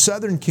in the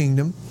southern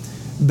kingdom,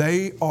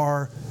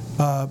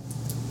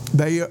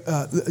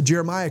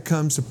 Jeremiah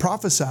comes to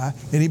prophesy,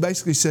 and he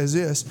basically says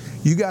this: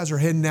 you guys are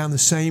heading down the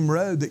same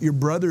road that your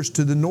brothers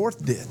to the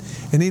north did.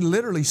 And he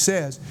literally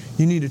says,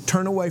 you need to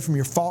turn away from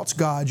your false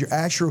gods, your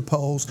Asherah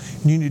poles,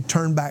 and you need to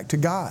turn back to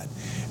God.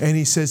 And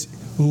he says,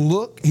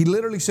 he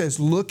literally says,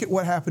 look at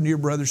what happened to your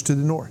brothers to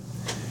the north.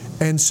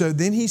 And so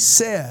then he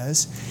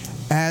says,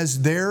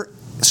 as their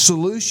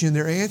solution,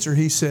 their answer,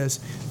 he says,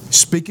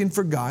 speaking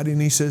for God,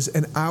 and he says,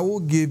 and I will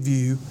give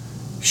you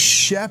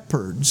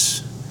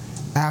shepherds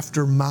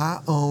after my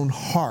own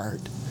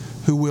heart,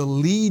 who will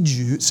lead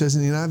you, it says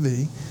in the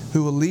NIV,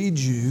 who will lead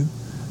you,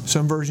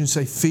 some versions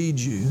say feed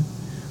you,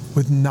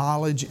 with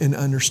knowledge and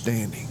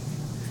understanding.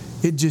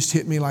 It just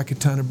hit me like a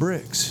ton of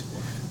bricks.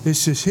 It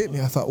just hit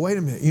me. I thought, wait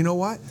a minute, you know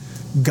what?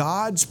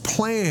 God's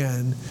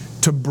plan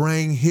to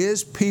bring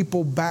His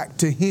people back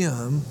to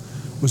Him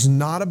was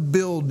not a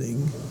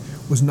building,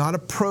 was not a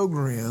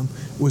program,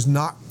 was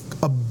not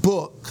a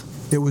book,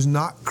 it was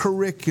not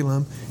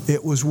curriculum,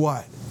 it was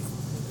what?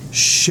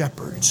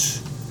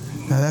 Shepherds.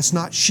 Now that's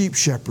not sheep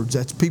shepherds,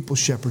 that's people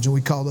shepherds, and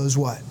we call those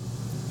what?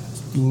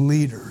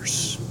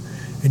 Leaders.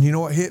 And you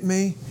know what hit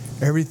me?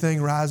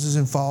 Everything rises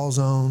and falls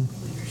on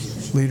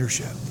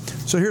leadership.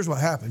 So here's what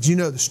happens. You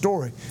know the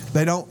story.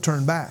 They don't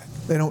turn back.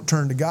 They don't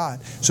turn to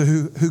God. So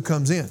who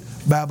comes in?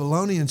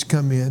 Babylonians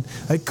come in.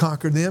 They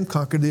conquer them,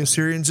 conquer the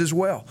Assyrians as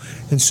well.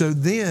 And so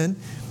then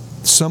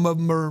some of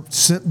them are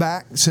sent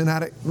back,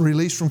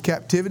 released from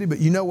captivity. But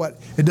you know what?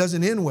 It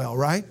doesn't end well,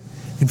 right?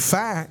 In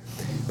fact,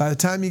 by the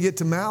time you get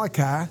to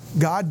Malachi,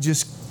 God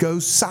just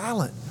goes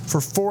silent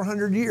for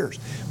 400 years.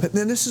 But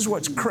then this is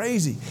what's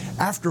crazy.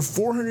 After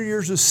 400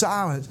 years of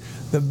silence,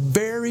 the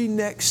very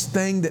next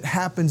thing that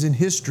happens in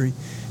history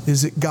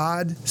is that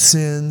God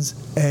sends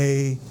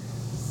a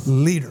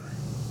leader.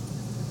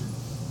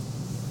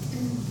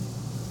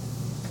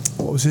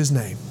 What was his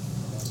name?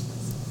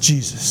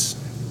 Jesus.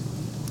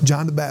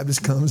 John the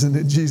Baptist comes, and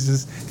then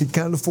Jesus, he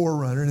kind of the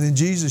forerunner, and then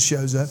Jesus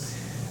shows up.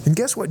 And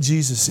guess what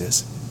Jesus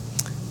is?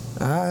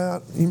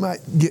 You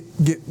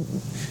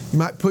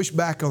might push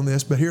back on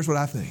this, but here's what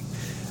I think.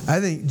 I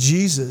think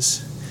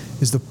Jesus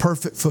is the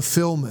perfect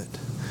fulfillment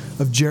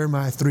of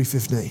Jeremiah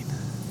 3:15.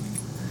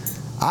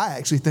 I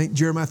actually think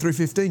Jeremiah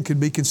 3:15 could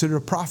be considered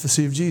a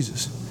prophecy of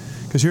Jesus.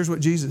 Because here's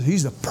what Jesus,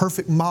 he's the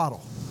perfect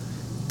model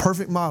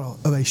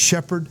of a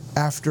shepherd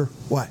after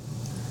what?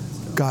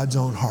 God's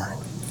own heart.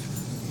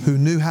 Who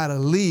knew how to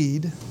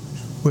lead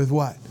with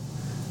what?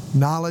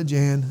 Knowledge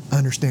and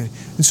understanding.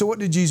 And so what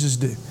did Jesus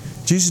do?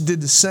 Jesus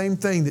did the same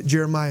thing that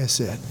Jeremiah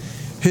said.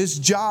 His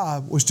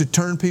job was to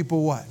turn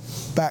people what?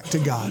 Back to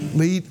God.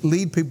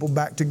 Lead people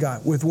back to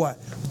God. With what?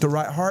 With the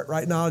right heart,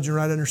 right knowledge, and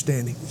right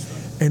understanding.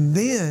 And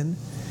then,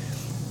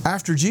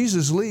 after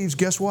Jesus leaves,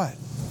 guess what?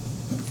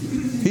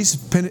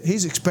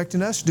 He's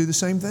expecting us to do the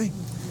same thing.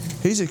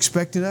 He's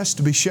expecting us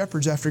to be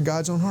shepherds after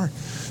God's own heart.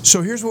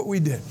 So here's what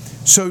we did.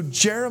 So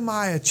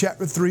Jeremiah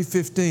chapter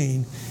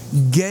 3:15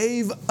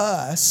 gave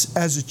us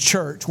as a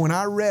church, when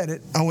I read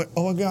it, I went,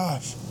 oh my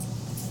gosh,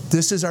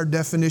 this is our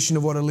definition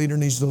of what a leader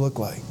needs to look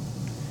like.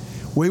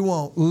 We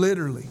want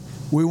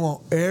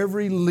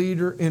every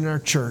leader in our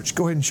church.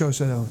 Go ahead and show us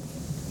that, Owen.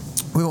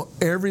 We want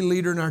every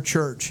leader in our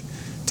church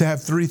to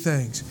have three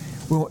things.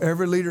 We want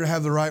every leader to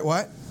have the right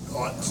what?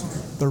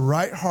 The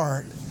right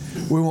heart.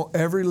 We want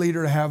every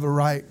leader to have the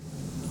right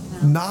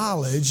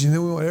knowledge. And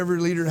then we want every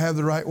leader to have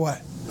the right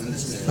what?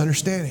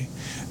 Understanding.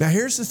 Now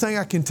here's the thing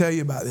I can tell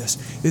you about this.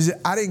 Is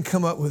that I didn't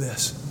come up with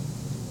this.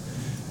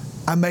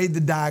 I made the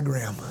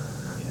diagram.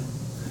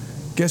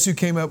 Guess who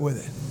came up with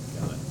it?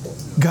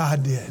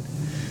 God did.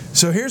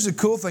 So here's the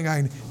cool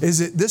thing is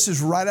that this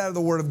is right out of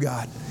the Word of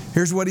God.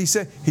 Here's what He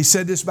said. He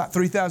said this about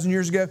 3,000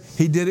 years ago.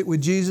 He did it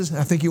with Jesus, and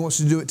I think He wants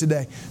to do it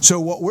today.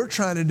 So what we're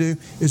trying to do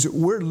is that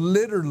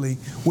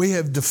we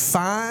have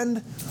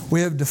defined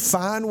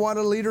what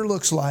a leader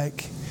looks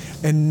like,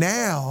 and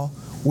now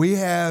we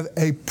have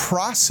a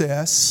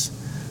process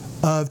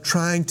of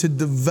trying to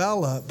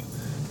develop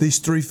these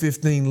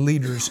 315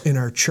 leaders in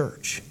our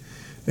church.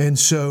 And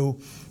so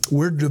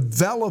we're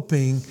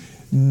developing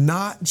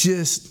not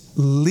just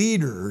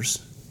leaders,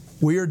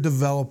 we are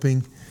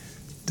developing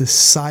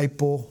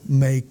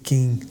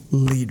disciple-making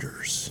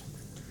leaders.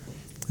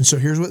 And so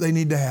here's what they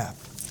need to have.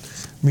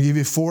 Let me give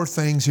you 4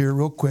 things here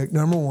real quick.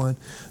 Number 1,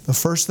 the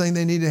first thing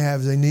they need to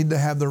have is they need to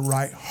have the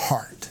right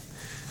heart.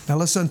 Now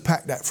let's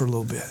unpack that for a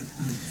little bit.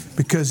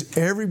 Because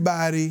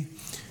everybody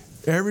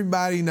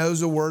knows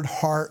the word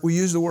heart. We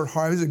use the word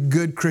heart. It's a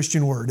good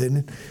Christian word, isn't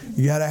it?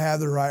 You got to have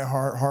the right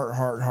heart. All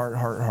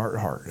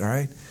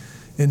right?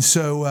 And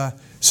so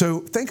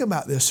think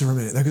about this for a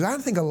minute. Because I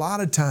think a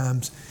lot of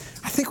times,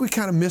 I think we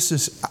kind of miss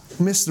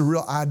the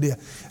real idea.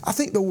 I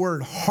think the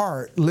word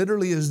heart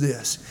literally is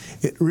this.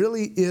 It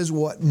really is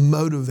what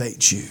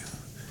motivates you.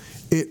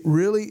 It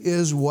really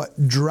is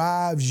what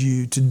drives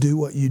you to do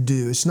what you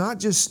do. It's not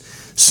just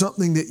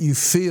something that you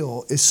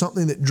feel. It's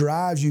something that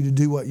drives you to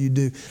do what you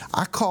do.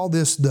 I call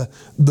this the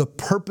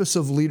purpose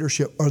of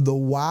leadership, or the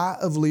why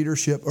of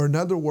leadership, or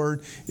another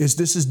word is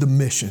this is the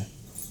mission.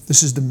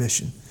 This is the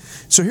mission.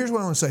 So here's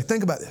what I want to say.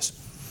 Think about this.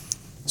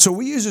 So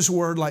we use this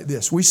word like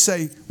this. We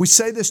say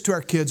this to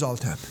our kids all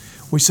the time.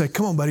 We say,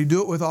 come on, buddy,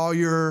 do it with all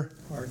your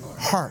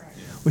heart.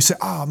 We say,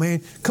 oh,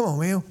 man, come on,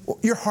 man.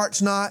 Your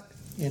heart's not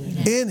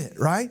in it,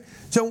 right?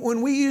 So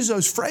when we use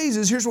those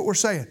phrases, here's what we're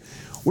saying.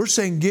 We're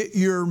saying get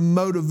your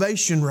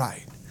motivation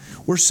right.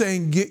 We're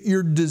saying get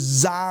your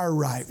desire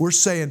right. We're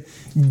saying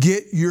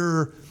get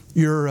your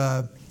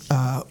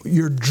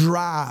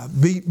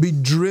drive. Be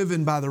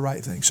driven by the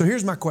right thing. So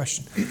here's my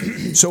question.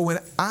 So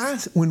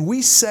when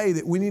we say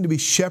that we need to be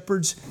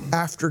shepherds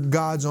after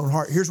God's own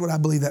heart, here's what I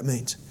believe that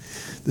means.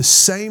 The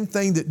same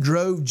thing that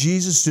drove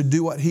Jesus to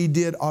do what He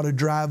did ought to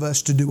drive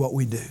us to do what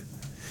we do.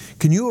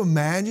 Can you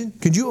imagine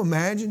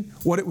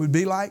what it would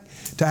be like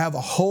to have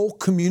a whole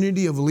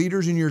community of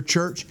leaders in your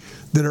church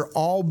that are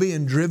all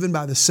being driven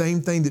by the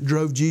same thing that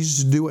drove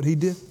Jesus to do what He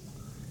did?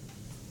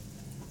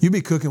 You'd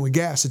be cooking with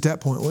gas at that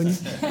point, wouldn't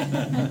you?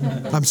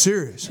 I'm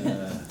serious.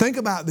 Think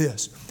about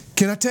this.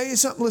 Can I tell you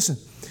something? Listen,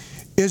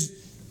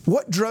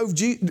 what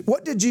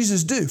did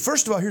Jesus do?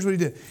 First of all, here's what He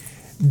did.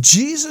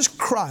 Jesus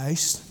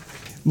Christ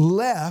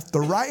left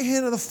the right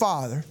hand of the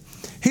Father.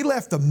 He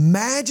left the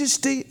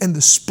majesty and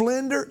the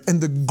splendor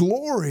and the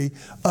glory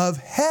of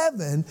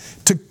heaven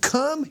to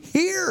come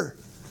here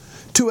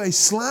to a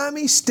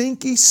slimy,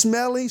 stinky,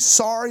 smelly,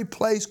 sorry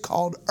place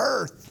called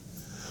earth.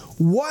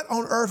 What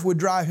on earth would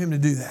drive him to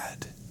do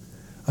that?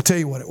 I'll tell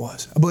you what it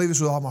was. I believe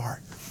this with all my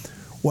heart.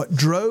 What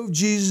drove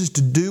Jesus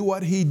to do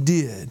what he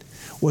did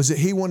was that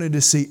he wanted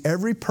to see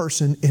every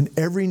person in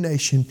every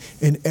nation,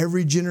 in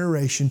every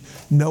generation,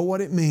 know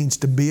what it means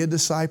to be a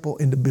disciple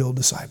and to build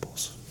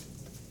disciples.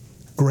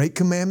 Great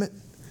commandment,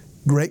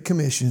 great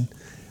commission,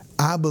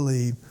 I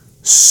believe,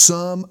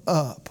 sum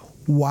up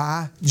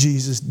why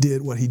Jesus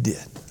did what he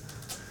did.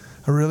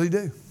 I really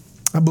do.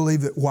 I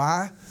believe that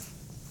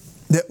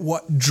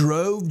what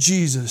drove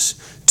Jesus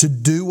to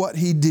do what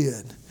he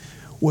did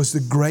was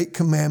the great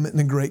commandment and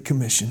the great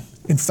commission.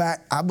 In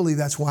fact, I believe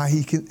that's why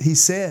he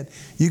said,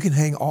 you can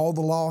hang all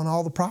the law and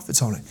all the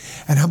prophets on it.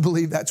 And I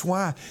believe that's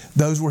why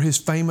those were his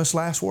famous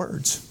last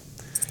words.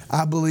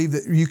 I believe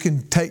that you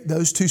can take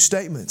those two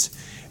statements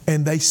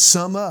and they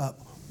sum up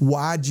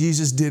why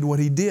Jesus did what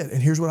he did.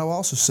 And here's what I will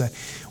also say.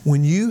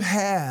 When you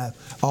have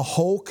a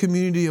whole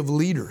community of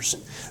leaders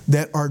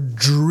that are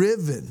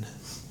driven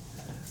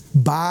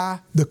by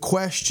the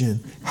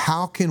question,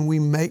 how can we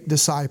make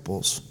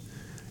disciples?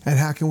 And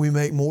how can we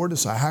make more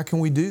disciples? How can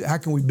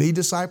we be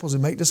disciples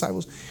and make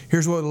disciples?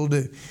 Here's what it'll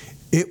do.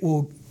 It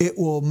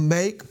will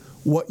make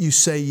what you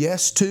say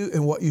yes to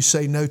and what you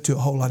say no to a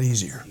whole lot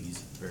easier.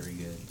 Very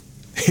good.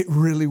 It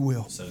really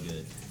will. So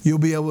good. You'll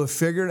be able to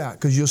figure it out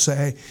because you'll say,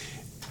 hey,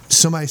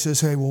 somebody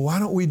says, hey, well, why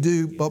don't we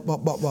do blah, blah,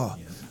 blah, blah.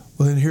 Yeah.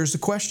 Well, then here's the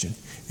question.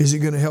 Is it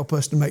going to help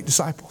us to make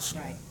disciples?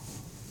 Right.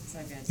 So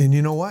good. And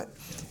you know what?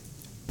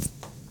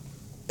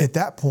 At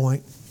that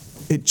point,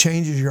 it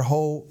changes the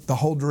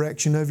whole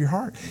direction of your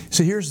heart.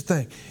 So here's the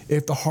thing.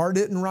 If the heart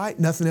isn't right,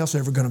 nothing else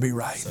is ever going to be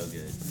right. So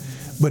good.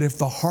 But if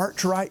the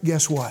heart's right,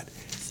 guess what?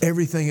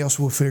 Everything else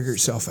will figure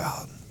itself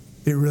out.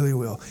 It really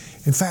will.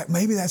 In fact,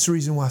 maybe that's the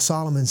reason why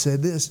Solomon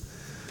said this.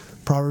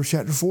 Proverbs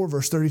chapter 4,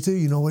 verse 32.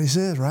 You know what he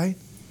says, right?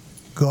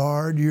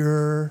 Guard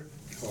your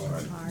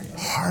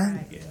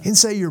heart. He didn't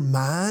say your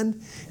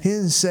mind. He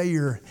didn't say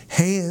your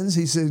hands.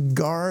 He said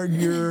guard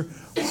your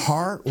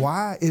heart.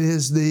 Why? It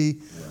is the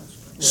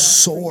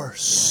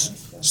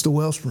source. It's the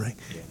wellspring.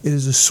 It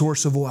is the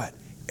source of what?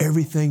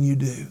 Everything you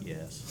do.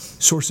 Yes.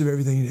 Source of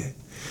everything you do.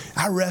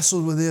 I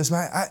wrestled with this.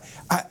 I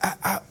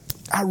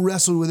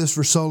wrestled with this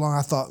for so long.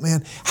 I thought,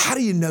 man, how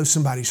do you know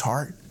somebody's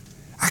heart?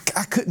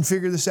 I couldn't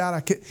figure this out. I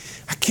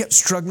kept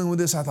struggling with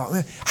this. I thought,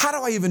 man, how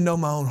do I even know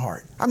my own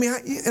heart? I mean,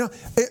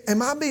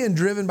 am I being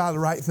driven by the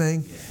right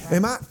thing?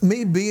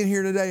 Me being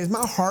here today, is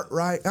my heart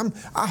right?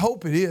 I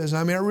hope it is.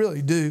 I mean, I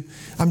really do.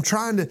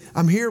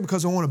 I'm here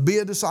because I want to be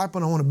a disciple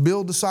and I want to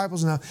build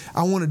disciples and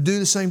I want to do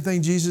the same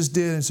thing Jesus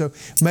did. And so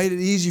it made it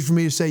easy for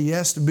me to say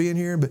yes to being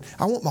here, but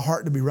I want my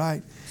heart to be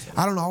right.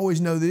 I don't always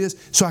know this.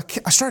 So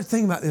I started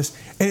thinking about this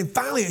and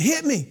finally it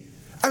hit me.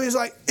 I mean, it's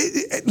like,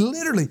 it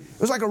literally, it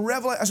was like a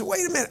revelation. I said,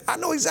 wait a minute, I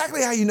know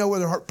exactly how you know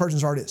where the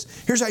person's heart is.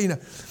 Here's how you know.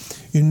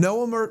 You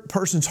know where a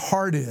person's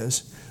heart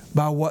is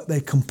by what they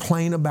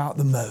complain about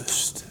the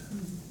most.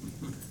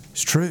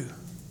 It's true.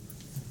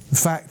 In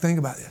fact, think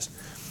about this.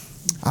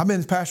 I've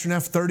been a pastor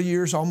now for 30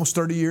 years, almost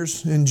 30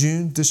 years in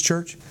June, this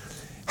church.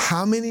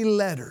 How many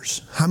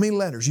letters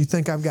you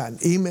think I've gotten?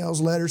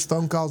 Emails, letters,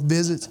 phone calls,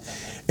 visits.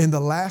 In the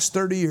last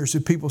 30 years,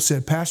 have people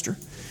said, Pastor,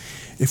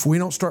 if we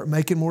don't start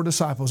making more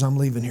disciples, I'm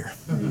leaving here.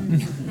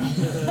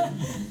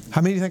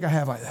 How many do you think I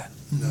have like that?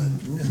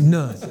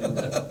 None.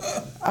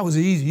 I was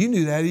easy. You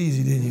knew that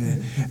easy, didn't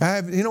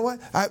you? You know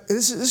what?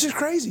 This is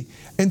crazy.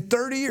 In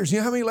 30 years, you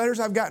know how many letters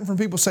I've gotten from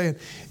people saying,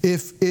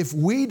 if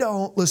we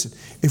don't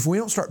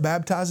start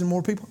baptizing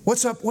more people,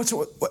 what's up?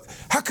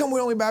 How come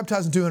we're only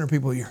baptizing 200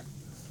 people a year?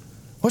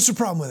 What's the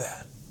problem with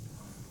that?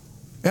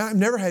 And I've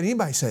never had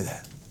anybody say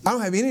that. I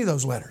don't have any of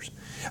those letters.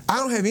 I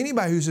don't have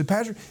anybody who said,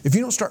 Pastor, if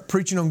you don't start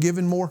preaching on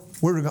giving more,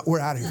 we're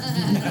out of here.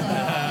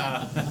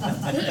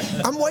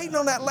 I'm waiting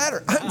on that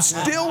letter. I'm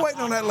still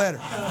waiting on that letter.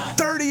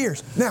 30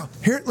 years. Now,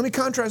 here, let me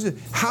contrast it.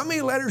 How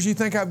many letters do you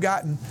think I've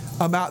gotten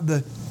about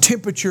the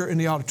temperature in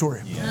the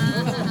auditorium?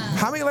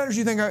 How many letters do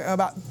you think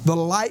about the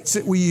lights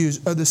that we use,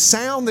 or the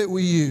sound that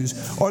we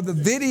use, or the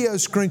video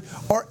screen,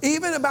 or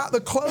even about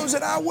the clothes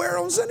that I wear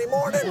on Sunday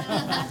morning?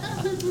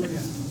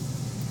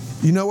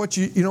 You know what?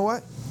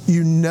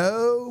 You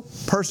know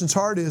person's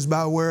heart is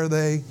by where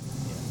they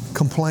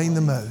complain the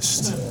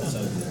most.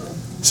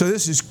 So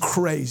this is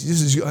crazy.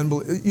 This is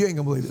unbelievable. You ain't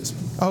gonna believe this.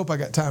 I hope I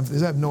got time for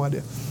this. I have no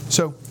idea.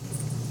 So,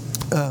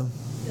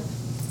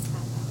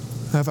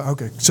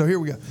 okay. So here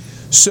we go.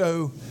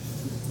 So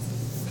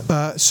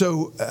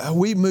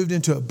we moved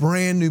into a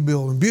brand new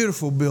building,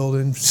 beautiful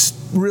building,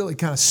 really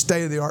kind of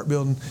state-of-the-art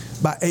building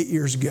about 8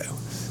 years ago.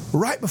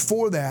 Right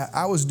before that,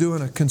 I was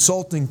doing a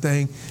consulting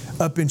thing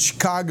up in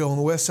Chicago, on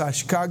the west side of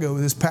Chicago,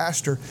 with this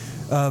pastor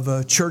of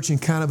a church in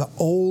kind of an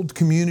old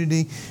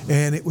community.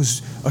 And it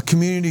was a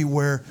community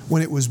where,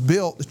 when it was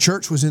built, the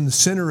church was in the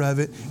center of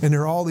it, and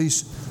there are all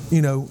these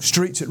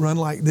streets that run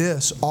like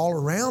this all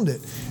around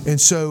it. And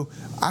so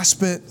I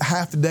spent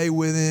half a day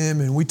with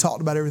him, and we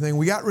talked about everything.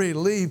 We got ready to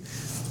leave,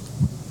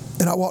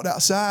 and I walked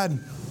outside,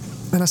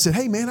 and I said,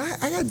 "Hey, man,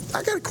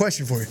 I got a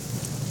question for you.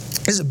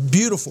 It's a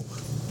beautiful,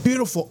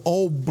 beautiful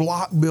old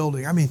block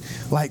building. I mean,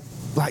 like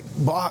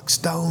block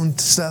stone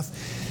stuff."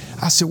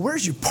 I said,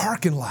 "Where's your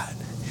parking lot?"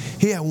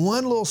 He had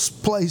one little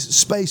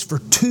space for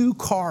 2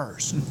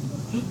 cars.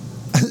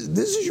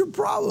 This is your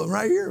problem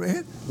right here,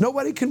 man.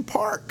 Nobody can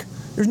park.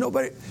 There's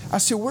nobody. I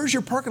said, "Where's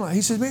your parking lot?"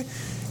 He said, "Man,"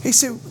 he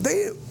said,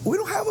 "we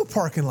don't have a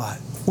parking lot.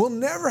 We'll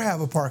never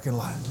have a parking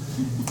lot."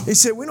 He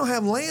said, "We don't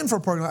have land for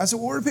a parking lot." I said,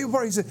 "Well, where do people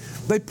park?" He said,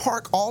 "They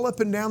park all up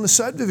and down the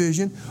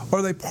subdivision,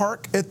 or they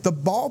park at the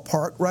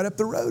ballpark right up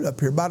the road up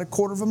here, about a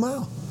quarter of a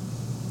mile."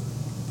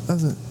 I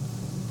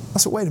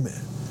said, "Wait a minute."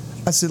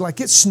 I said, "Like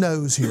it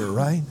snows here,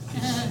 right?"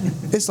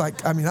 It's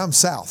like, I'm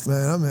south,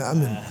 man.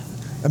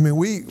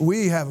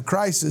 We have a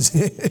crisis,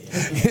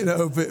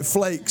 if it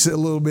flakes a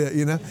little bit,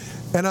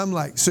 And I'm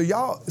like, so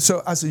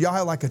I said, "Y'all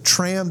have like a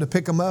tram to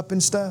pick them up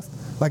and stuff?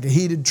 Like a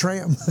heated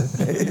tram?"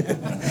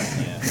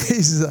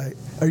 He's like,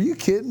 "Are you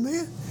kidding,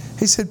 man?"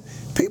 He said,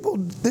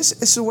 this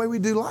is the way we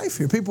do life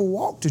here. People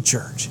walk to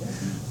church.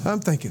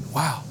 I'm thinking,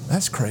 wow,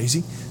 that's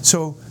crazy.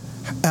 So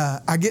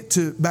I get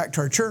back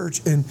to our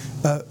church, and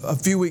a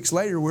few weeks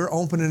later, we're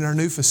opening our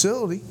new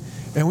facility,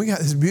 and we got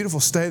this beautiful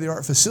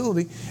state-of-the-art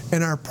facility,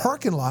 and our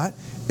parking lot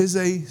is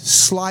a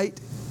slight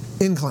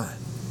incline,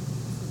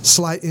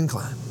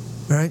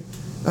 right?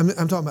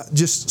 I'm talking about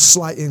just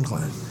slight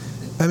incline.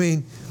 I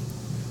mean,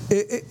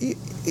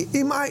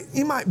 you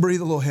might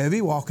breathe a little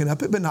heavy walking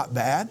up it, but not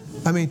bad.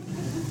 I mean,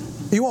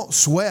 you won't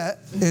sweat,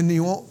 and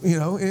you won't,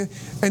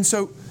 and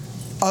so.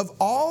 Of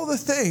all the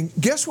things,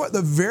 guess what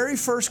the very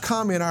first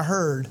comment I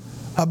heard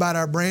about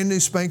our brand new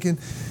spanking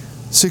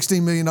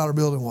 $16 million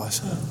building was?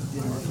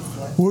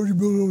 "What are you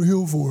building on a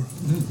hill for?"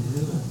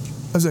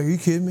 I was like, "Are you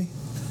kidding me?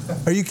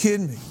 Are you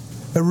kidding me?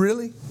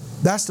 Really?"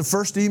 That's the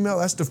first email.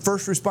 That's the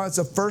first response.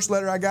 The first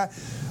letter I got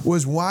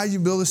was, "Why you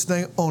build this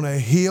thing on a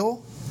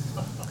hill?"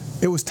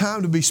 It was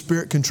time to be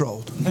spirit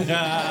controlled.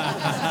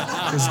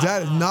 Because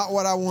that is not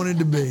what I wanted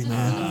to be,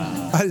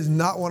 man. That is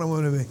not what I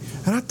wanted to be.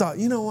 And I thought,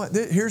 you know what?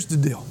 Here's the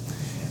deal.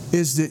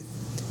 Is that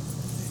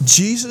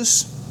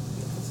Jesus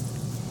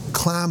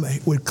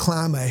would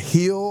climb a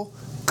hill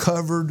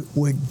covered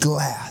with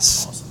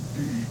glass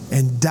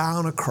and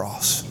down a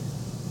cross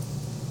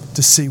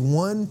to see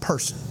one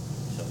person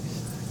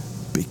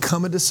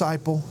become a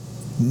disciple,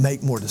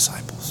 make more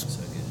disciples.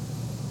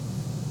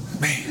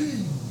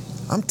 Man,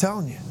 I'm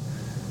telling you,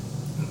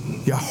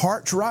 your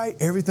heart's right,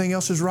 everything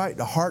else is right.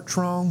 The heart's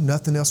wrong,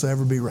 nothing else will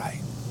ever be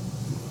right.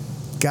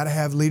 Got to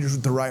have leaders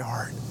with the right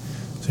heart.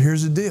 So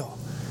here's the deal.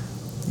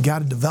 You got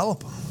to develop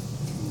them.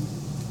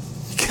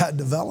 You got to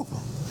develop them.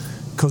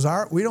 Because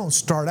we don't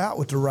start out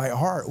with the right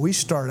heart. We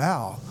start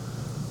out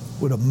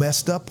with a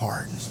messed up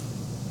heart.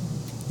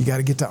 You got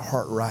to get that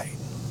heart right.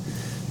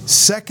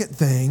 Second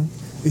thing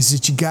is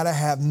that you got to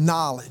have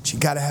knowledge. You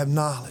got to have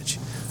knowledge.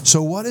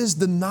 So what is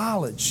the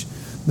knowledge?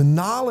 The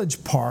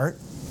knowledge part,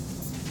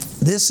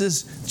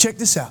 check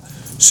this out.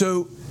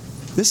 So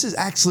this is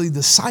actually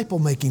the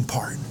disciple-making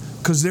part.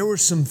 Because there were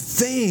some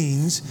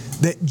things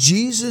that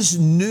Jesus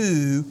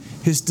knew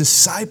his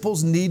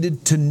disciples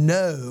needed to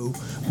know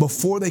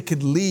before they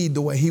could lead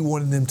the way he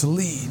wanted them to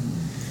lead.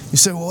 You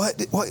say, well,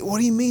 what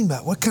do you mean by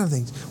it? What kind of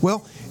things?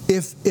 Well,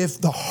 if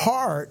the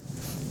heart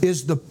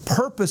is the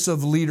purpose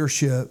of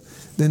leadership,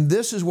 then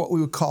this is what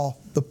we would call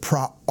the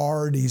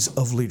priorities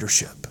of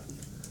leadership.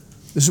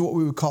 This is what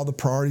we would call the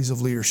priorities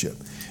of leadership.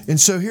 And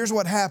so here's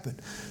what happened.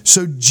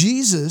 So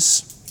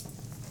Jesus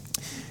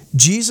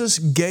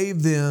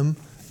gave them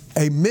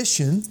a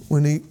mission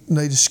when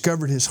they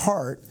discovered his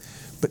heart,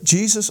 but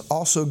Jesus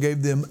also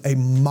gave them a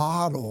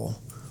model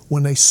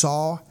when they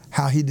saw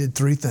how he did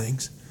 3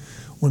 things.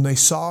 When they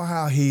saw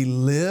how he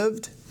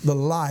lived the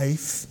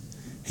life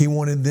he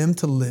wanted them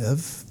to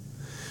live,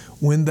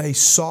 when they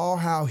saw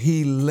how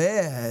he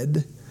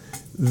led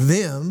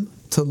them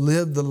to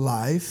live the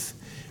life,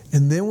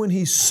 and then when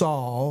he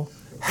saw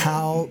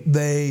how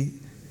he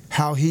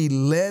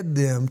led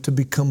them to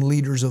become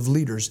leaders of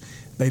leaders,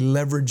 they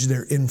leveraged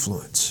their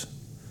influence.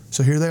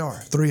 So here they are,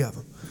 3 of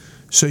them.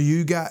 So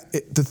you got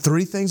the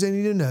 3 things they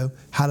need to know: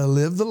 how to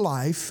live the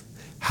life,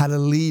 how to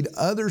lead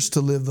others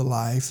to live the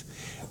life,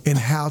 and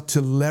how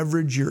to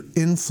leverage your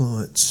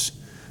influence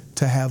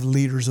to have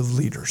leaders of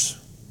leaders.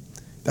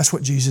 That's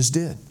what Jesus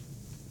did.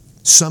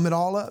 Sum it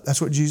all up,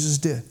 that's what Jesus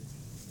did.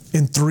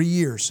 In 3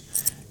 years,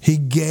 he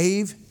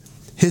gave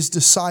his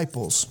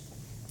disciples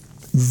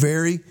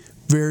very,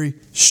 very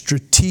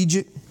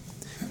strategic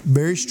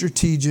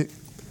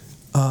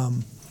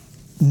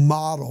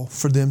model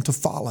for them to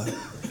follow.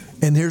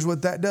 And here's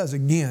what that does.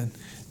 Again,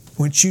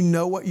 once you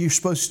know what you're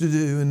supposed to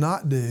do and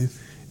not do,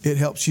 it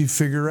helps you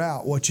figure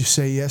out what you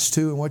say yes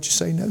to and what you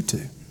say no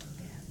to.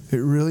 It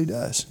really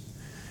does.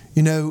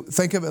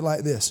 Think of it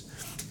like this.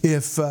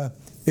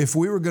 If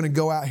we were going to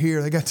go out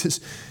here, they got this,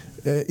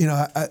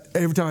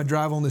 every time I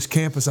drive on this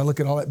campus, I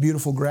look at all that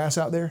beautiful grass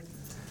out there.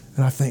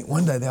 And I think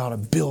one day they ought to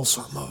build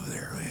something over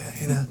there, man.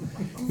 You know,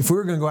 if we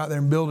were going to go out there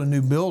and build a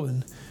new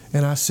building,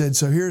 and I said,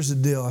 so here's the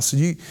deal. I said,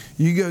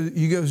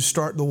 you go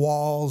start the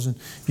walls, and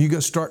you go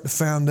start the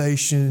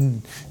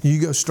foundation, you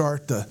go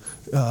start the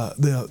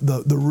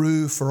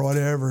roof or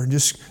whatever, and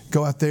just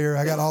go out there.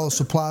 I got all the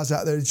supplies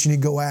out there that you need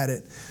to go at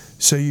it.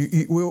 So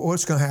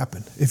what's going to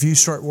happen if you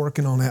start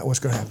working on that? What's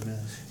going to happen?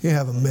 You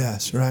have a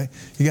mess, right?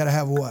 You got to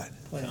have what?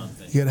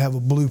 You got to have a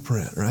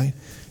blueprint, right?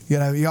 You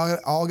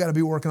all got to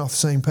be working off the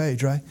same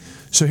page, right?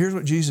 So here's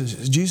what Jesus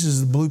is. Jesus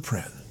is the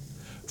blueprint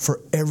for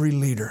every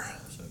leader.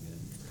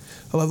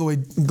 I love the way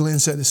Glenn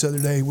said this other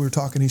day. We were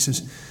talking. He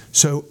says,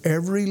 so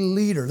every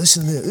leader,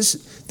 listen to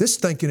this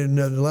thinking at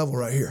another level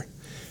right here.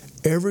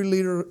 Every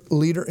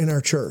leader in our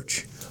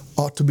church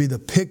ought to be the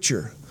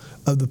picture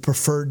of the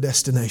preferred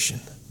destination.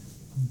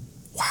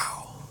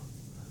 Wow.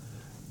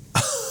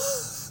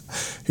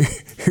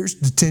 Here's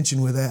the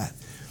tension with that,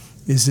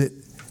 is that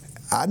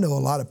I know a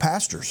lot of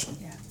pastors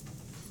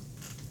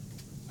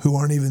who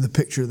aren't even the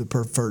picture of the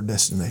preferred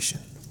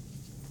destination.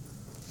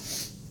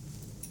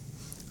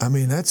 I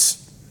mean, that's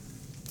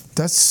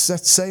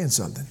saying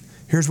something.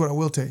 Here's what I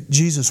will tell you.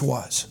 Jesus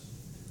was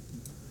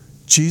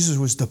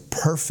the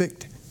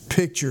perfect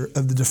picture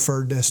of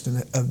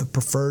the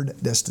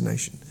preferred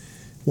destination.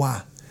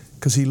 Why?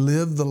 Because he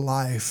lived the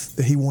life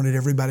that he wanted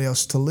everybody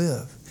else to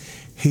live.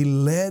 He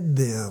led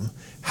them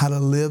how to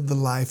live the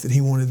life that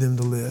he wanted them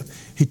to live.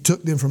 He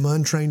took them from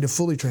untrained to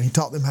fully trained. He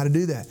taught them how to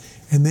do that.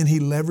 And then he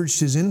leveraged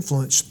his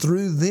influence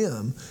through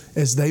them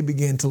as they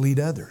began to lead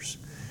others.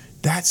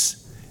 That's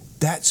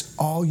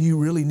all you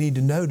really need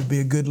to know to be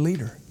a good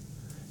leader.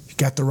 You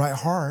got the right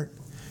heart,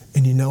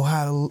 and you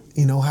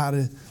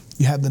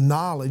have the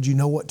knowledge, you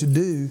know what to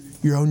do,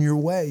 you're on your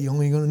way. You're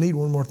only going to need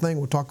one more thing.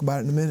 We'll talk about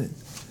it in a minute.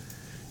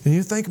 And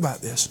you think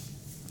about this.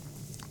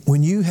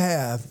 When you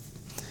have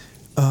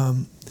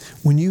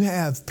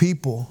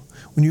people,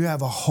 when you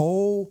have a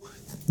whole,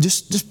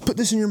 just put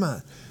this in your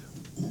mind.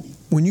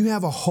 When you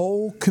have a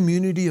whole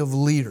community of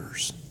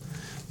leaders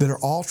that are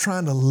all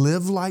trying to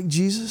live like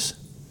Jesus,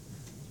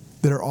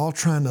 that are all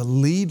trying to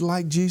lead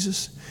like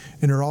Jesus,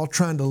 and are all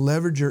trying to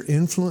leverage your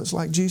influence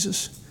like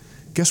Jesus,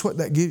 guess what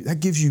that gives? That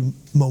gives you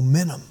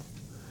momentum,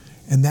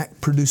 and that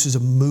produces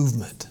a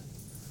movement.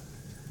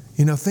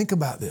 You know, think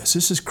about this.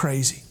 This is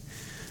crazy.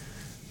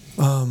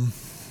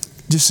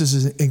 Just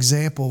as an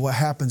example of what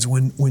happens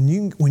when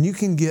you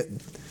can get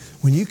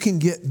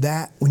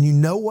that, when you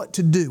know what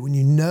to do, when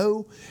you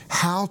know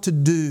how to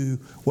do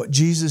what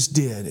Jesus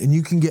did, and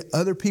you can get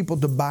other people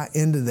to buy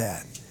into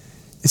that,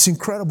 it's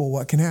incredible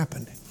what can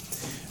happen.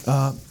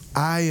 I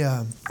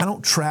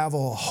don't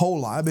travel a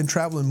whole lot. I've been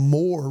traveling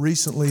more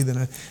recently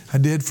than I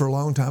did for a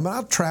long time, but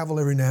I'll travel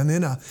every now and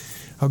then.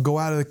 I'll go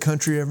out of the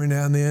country every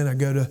now and then.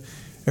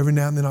 Every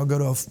now and then I'll go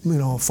to a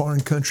foreign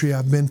country.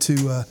 I've been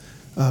to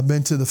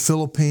the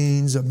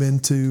Philippines. I've been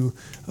to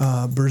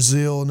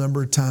Brazil a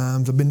number of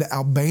times. I've been to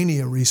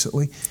Albania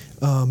recently.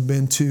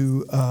 Been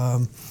to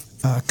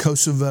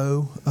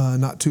Kosovo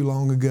not too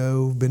long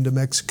ago. Been to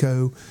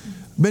Mexico.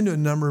 Been to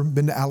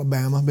been to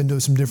Alabama. Been to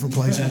some different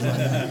places like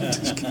that.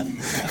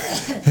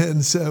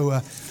 And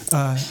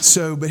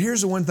but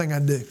here's the one thing I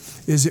do,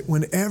 is that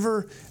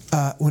whenever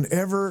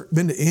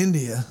been to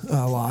India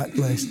a lot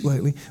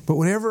lately, but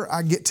whenever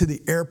I get to the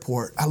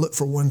airport, I look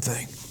for one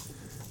thing.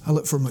 I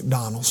look for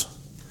McDonald's.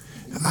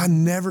 I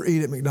never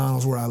eat at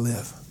McDonald's where I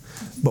live.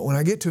 But when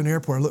I get to an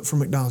airport, I look for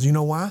McDonald's. You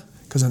know why?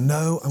 Because I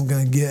know I'm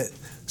going to get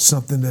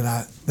something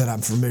that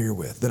I'm familiar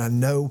with, that I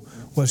know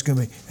what it's going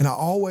to be. And I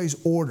always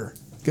order.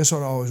 Guess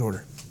what I always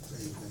order?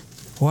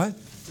 What?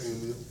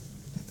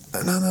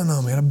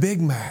 No, man. A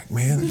Big Mac,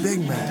 man. A Big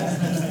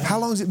Mac. How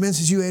long has it been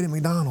since you ate at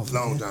McDonald's?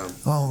 Long time.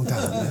 Long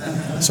time,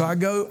 man. So I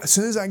go, as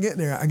soon as I get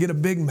there, I get a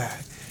Big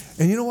Mac.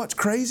 And you know what's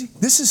crazy?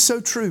 This is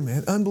so true,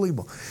 man.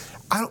 Unbelievable.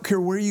 I don't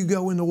care where you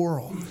go in the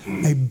world.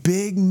 A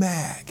Big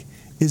Mac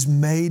is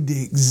made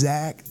the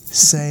exact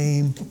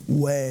same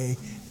way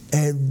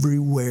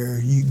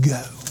everywhere you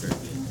go.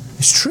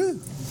 It's true.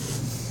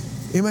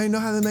 Anybody know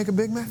how they make a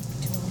Big Mac?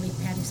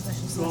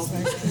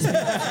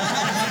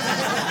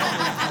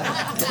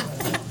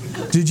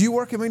 Did you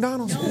work at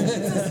McDonald's? No.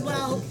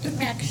 Well,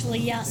 actually,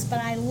 yes, but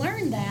I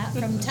learned that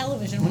from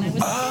television when I was a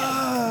kid.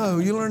 Oh,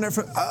 you learned that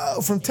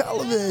from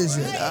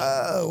television. Right.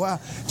 Oh, wow.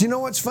 Do you know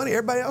what's funny?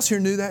 Everybody else here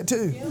knew that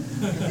too,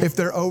 if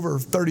they're over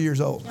 30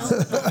 years old. No,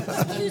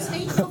 excuse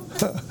me.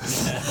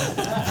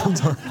 I'm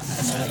sorry.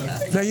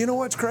 Now, you know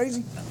what's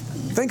crazy?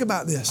 Think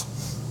about this.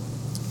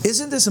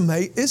 Isn't this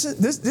amazing?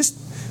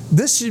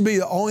 This should be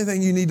the only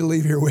thing you need to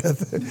leave here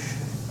with.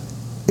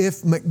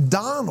 If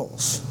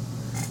McDonald's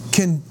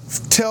can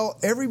tell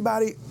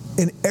everybody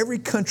in every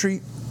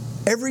country,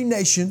 every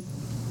nation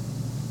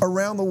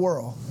around the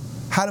world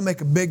how to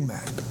make a Big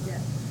Mac,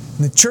 and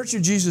the Church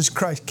of Jesus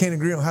Christ can't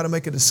agree on how to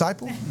make a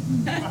disciple,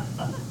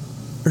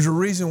 there's a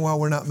reason why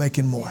we're not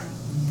making more.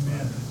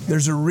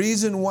 There's a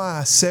reason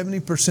why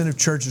 70% of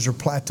churches are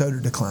plateaued or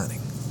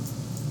declining.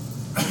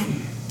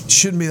 It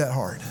shouldn't be that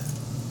hard.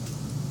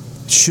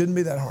 It shouldn't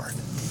be that hard.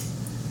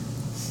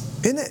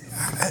 Isn't it?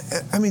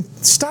 I mean,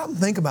 stop and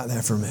think about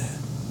that for a minute.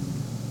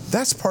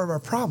 That's part of our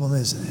problem,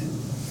 isn't it?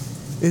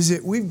 Is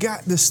that we've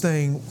got this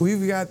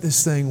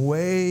thing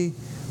way,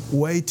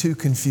 way too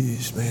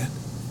confused, man.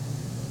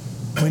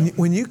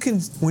 When you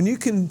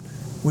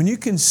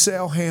can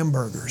sell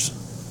hamburgers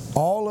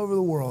all over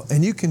the world,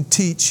 and you can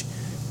teach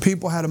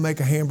people how to make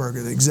a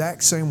hamburger the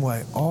exact same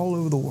way all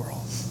over the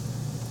world,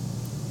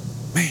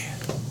 man,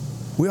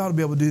 we ought to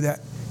be able to do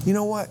that. You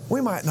know what?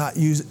 We might not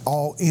use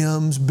all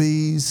M's,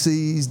 B's,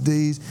 C's,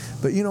 D's,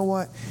 but you know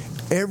what?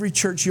 Every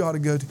church you ought to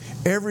go to,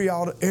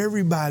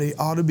 everybody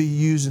ought to be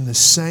using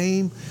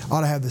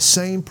ought to have the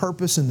same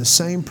purpose and the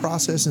same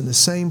process and the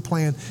same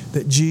plan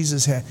that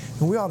Jesus had.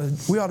 And we ought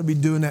to be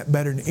doing that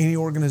better than any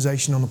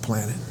organization on the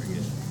planet.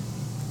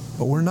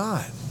 But we're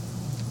not.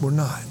 We're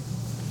not.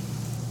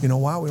 You know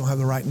why? We don't have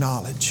the right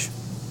knowledge.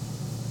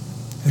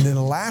 And then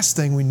the last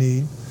thing we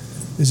need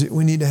is that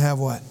we need to have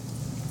what?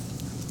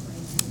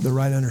 The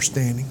right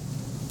understanding.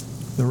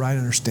 The right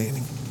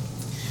understanding.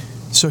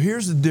 So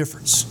here's the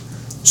difference.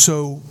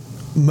 So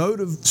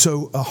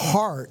a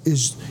heart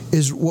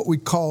is what we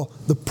call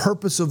the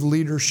purpose of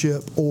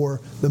leadership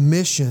or the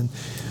mission.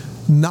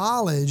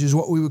 Knowledge is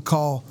what we would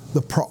call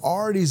the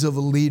priorities of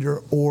a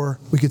leader, or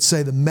we could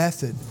say the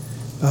method.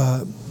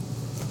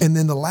 And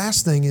then the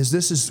last thing is,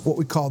 this is what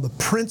we call the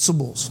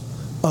principles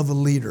of a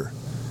leader.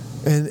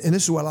 And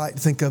this is what I like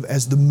to think of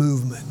as the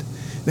movement.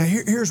 Now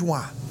here's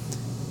why.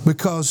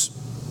 Because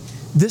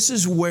this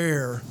is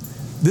where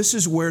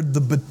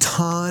the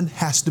baton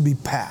has to be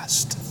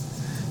passed.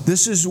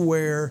 This is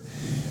where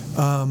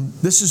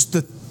this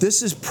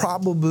is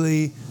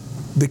probably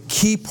the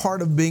key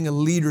part of being a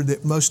leader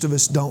that most of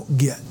us don't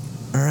get.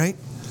 All right?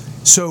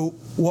 So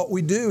what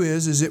we do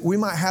is that we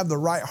might have the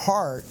right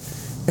heart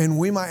and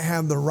we might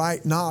have the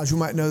right knowledge, we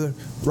might know the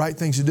right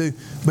things to do,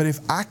 but if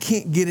I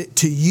can't get it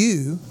to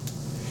you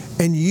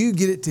and you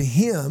get it to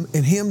him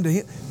and him to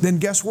him, then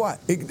guess what?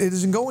 It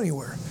doesn't go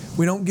anywhere.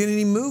 We don't get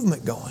any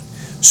movement going.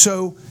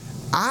 So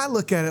I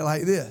look at it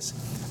like this.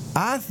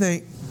 I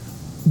think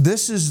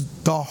this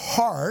is the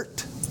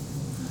heart,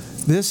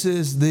 this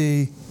is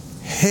the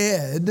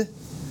head,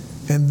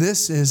 and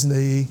this is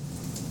the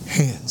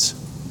hands.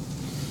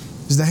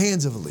 This is the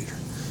hands of a leader.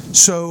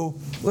 So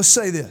let's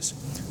say this.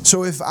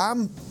 So if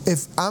I'm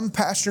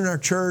pastoring our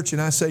church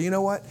and I say, you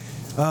know what,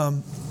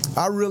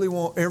 I really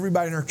want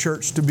everybody in our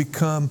church to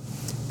become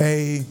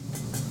a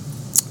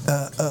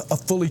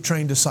fully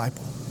trained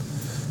disciple.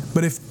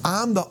 But if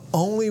I'm the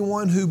only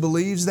one who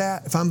believes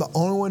that, if I'm the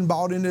only one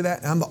bought into that,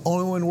 and I'm the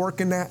only one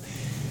working that,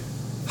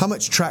 how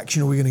much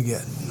traction are we going to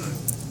get?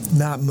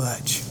 Not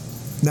much.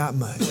 Not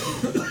much.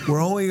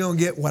 We're only going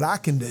to get what I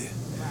can do.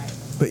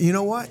 But you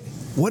know what?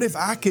 What if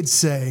I could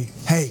say,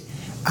 hey,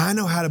 I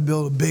know how to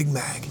build a Big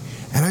Mac,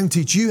 and I can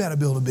teach you how to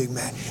build a Big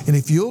Mac. And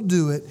if you'll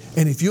do it,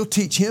 and if you'll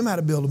teach him how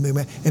to build a Big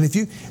Mac,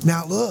 and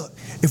now look,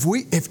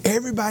 if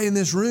everybody in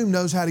this room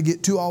knows how to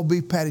get 2 all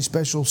beef patty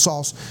special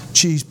sauce,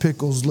 cheese,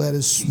 pickles,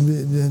 lettuce, I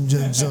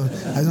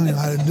don't know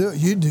how to do it.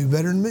 You do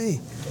better than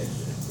me.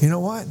 You know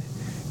what?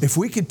 If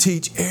we could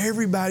teach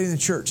everybody in the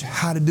church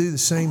how to do the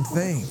same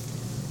thing,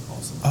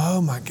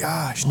 oh my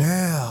gosh,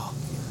 now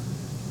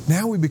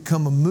we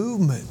become a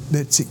movement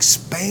that's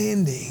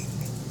expanding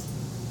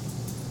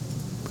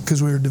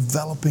because we're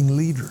developing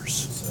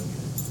leaders.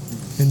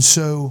 And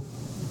so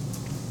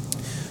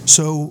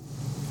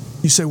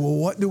you say, well,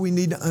 what do we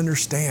need to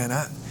understand?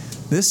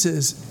 This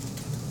is,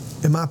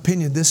 in my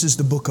opinion, this is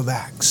the book of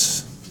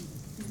Acts.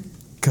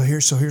 Okay,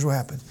 here's what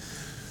happened.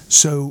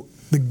 So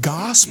the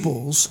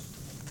Gospels,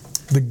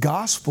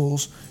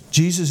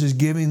 Jesus is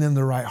giving them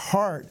the right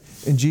heart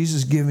and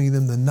Jesus is giving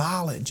them the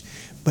knowledge.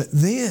 But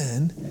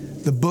then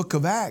the book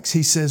of Acts,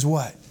 he says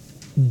what?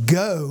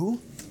 Go,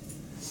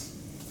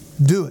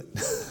 do it.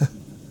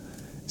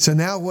 So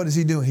now what is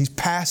he doing? He's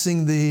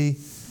passing the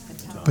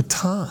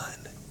baton.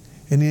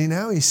 And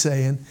now he's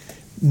saying,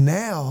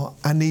 now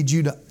I need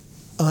you to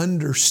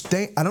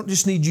understand. I don't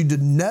just need you to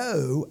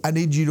know, I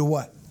need you to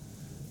what?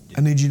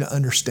 I need you to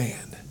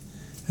understand.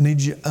 I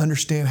need you to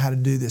understand how to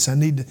do this. I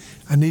need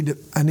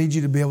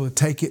you to be able to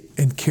take it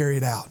and carry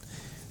it out.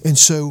 And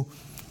so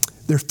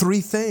there are 3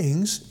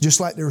 things,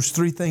 just like there was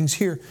 3 things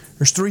here.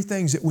 There's 3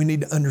 things that we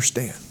need to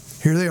understand.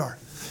 Here they are.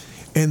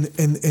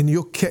 And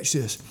you'll catch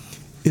this,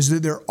 is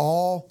that they're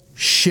all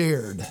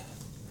shared.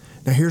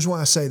 Now here's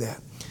why I say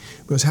that.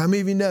 Because how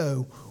many of you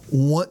know,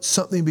 once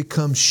something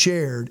becomes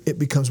shared, it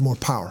becomes more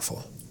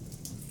powerful?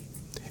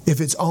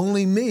 If it's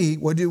only me,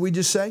 what did we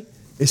just say?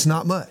 It's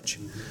not much.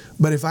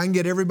 But if I can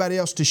get everybody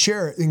else to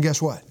share it, then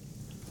guess what?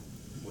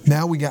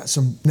 Now we got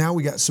some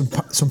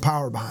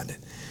power behind it.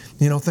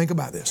 You know, think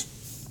about this.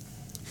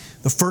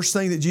 The first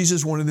thing that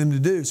Jesus wanted them to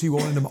do is he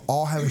wanted them to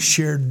all have a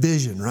shared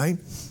vision, right?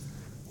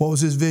 What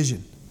was his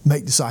vision?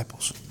 Make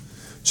disciples.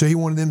 So he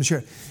wanted them to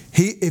share.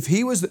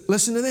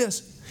 Listen to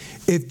this.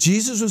 If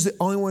Jesus was the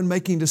only one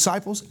making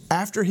disciples,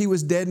 after he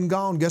was dead and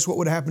gone, guess what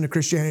would have happened to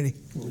Christianity?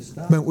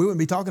 We wouldn't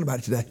be talking about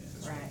it today.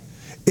 Right.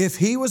 If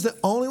he was the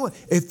only one,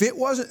 if it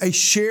wasn't a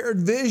shared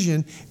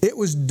vision, it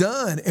was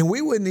done, and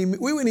we wouldn't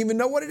even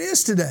know what it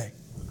is today.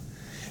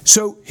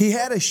 So he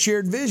had a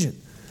shared vision.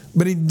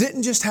 But he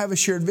didn't just have a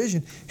shared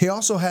vision. He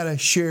also had a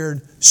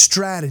shared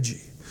strategy.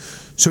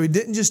 So he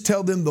didn't just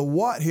tell them the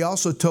what. He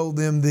also told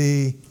them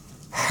the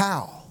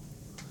how.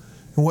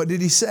 And what did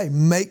he say?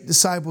 Make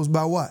disciples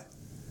by what?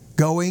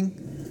 Going,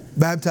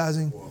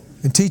 baptizing,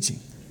 and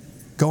teaching.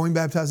 Going,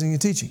 baptizing, and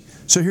teaching.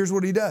 So here's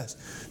what he does.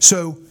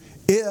 So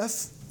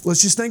let's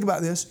just think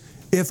about this.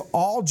 If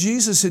all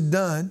Jesus had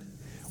done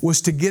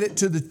was to get it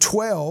to the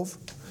 12,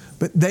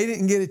 but they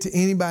didn't get it to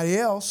anybody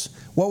else,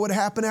 what would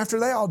happen after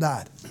they all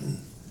died?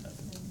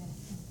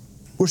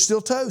 We're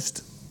still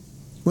toast.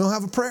 We don't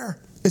have a prayer.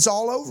 It's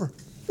all over.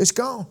 It's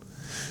gone.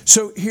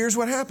 So here's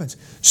what happens.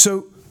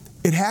 So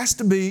it has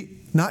to be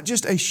not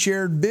just a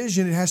shared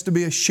vision, it has to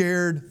be a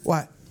shared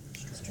what?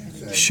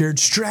 Strategy. Shared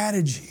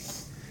strategy.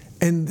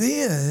 And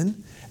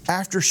then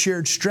after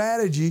shared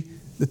strategy,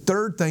 the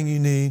third thing you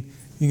need,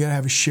 you got to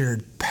have a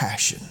shared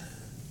passion.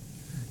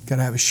 Got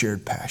to have a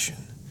shared passion.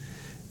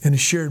 And a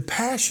shared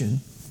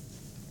passion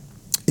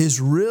is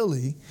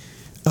really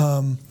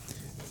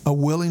a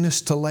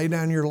willingness to lay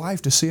down your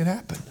life to see it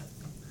happen.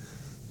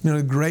 You know,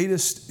 the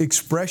greatest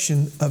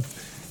expression of,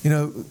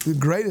 the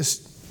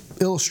greatest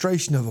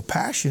illustration of a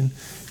passion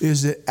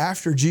is that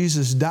after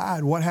Jesus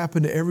died, what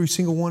happened to every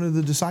single one of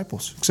the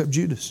disciples except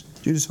Judas?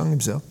 Judas hung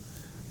himself.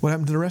 What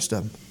happened to the rest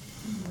of them?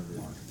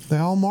 They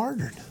all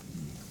martyred.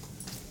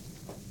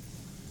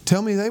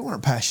 Tell me they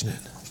weren't passionate.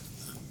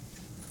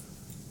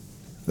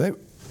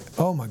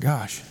 Oh my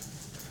gosh.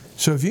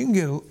 So if you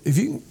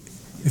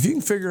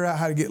can figure out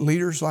how to get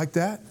leaders like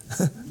that,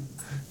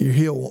 your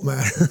heel won't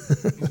matter.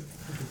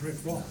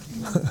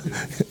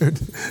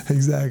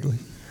 Exactly.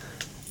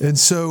 And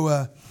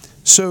so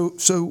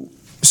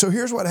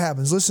here's what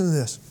happens. Listen to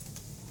this.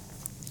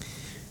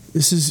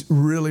 This is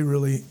really,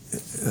 really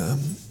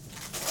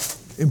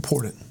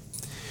important.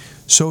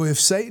 So if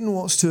Satan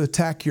wants to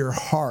attack your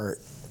heart,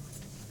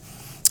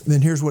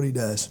 then here's what he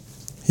does.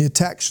 He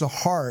attacks the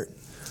heart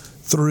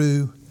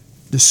through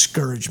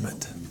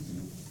discouragement.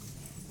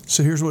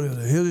 So here's what he'll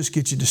do. He'll just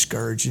get you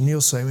discouraged, and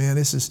you'll say, man,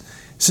 this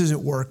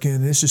isn't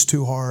working. This is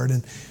too hard,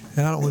 and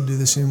I don't want to do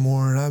this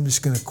anymore, and I'm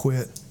just going to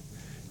quit.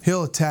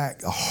 He'll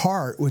attack a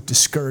heart with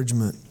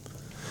discouragement,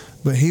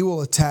 but he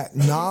will attack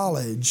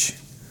knowledge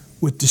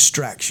with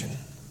distraction.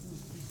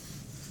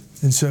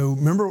 And so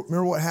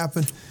remember what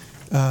happened?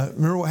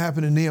 Remember what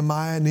happened to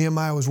Nehemiah?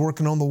 Nehemiah was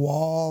working on the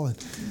wall,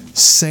 and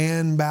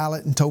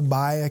Sanballat and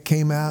Tobiah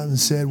came out and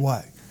said,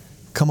 what?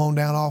 Come on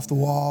down off the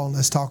wall and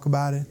let's talk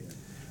about it.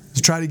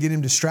 To try to get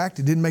him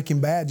distracted. Didn't make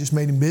him bad, just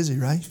made him busy,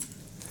 right?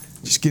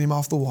 Just get him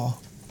off the wall.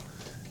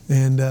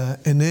 And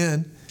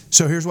then,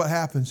 so here's what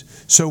happens.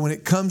 So when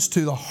it comes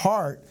to the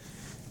heart,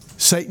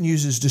 Satan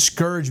uses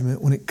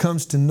discouragement. When it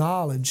comes to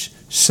knowledge,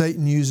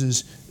 Satan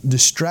uses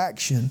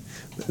distraction.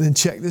 But then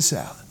check this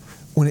out.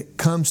 When it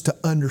comes to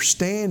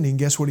understanding,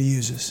 guess what he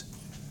uses?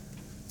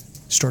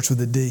 Starts with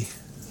a D.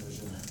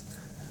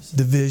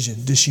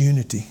 Division,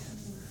 disunity.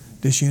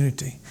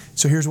 Disunity.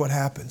 So here's what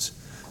happens.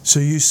 So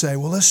you say,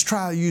 well, let's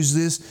try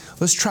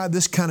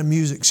this kind of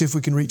music, see if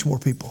we can reach more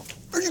people.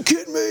 Are you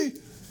kidding me?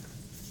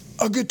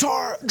 A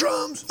guitar,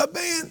 drums, a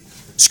band,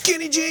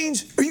 skinny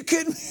jeans. Are you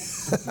kidding me?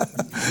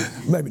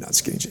 Maybe not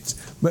skinny jeans,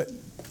 but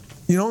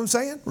you know what I'm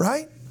saying,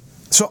 right?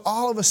 So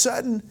all of a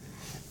sudden,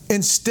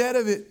 instead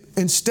of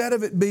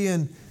it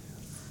being,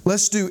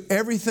 let's do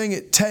everything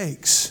it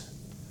takes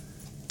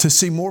to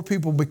see more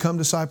people become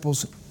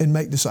disciples and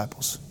make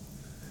disciples.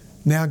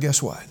 Now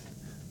guess what?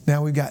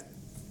 Now we've got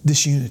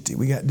disunity.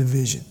 We got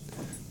division.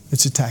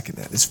 It's attacking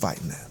that. It's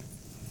fighting that.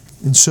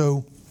 And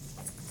so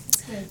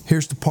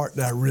here's the part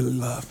that I really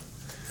love.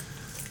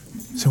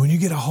 So when you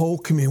get a whole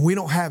community, we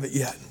don't have it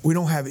yet. We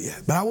don't have it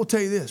yet. But I will tell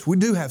you this. We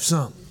do have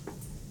some.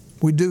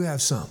 We do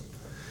have some.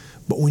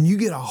 But when you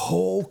get a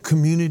whole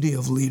community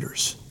of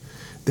leaders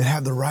that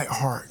have the right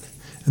heart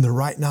and the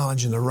right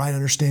knowledge and the right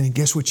understanding,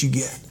 guess what you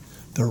get?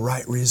 The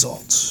right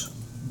results.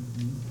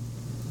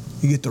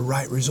 You get the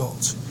right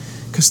results.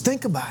 Because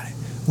think about it.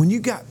 When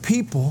you got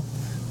people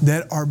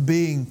that are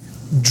being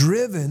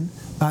driven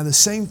by the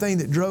same thing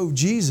that drove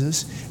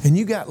Jesus, and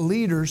you got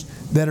leaders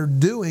that are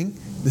doing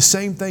the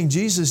same thing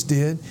Jesus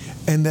did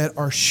and that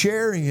are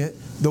sharing it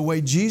the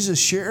way Jesus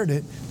shared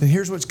it, then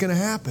here's what's going to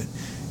happen.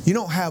 You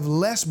don't have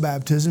less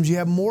baptisms, you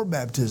have more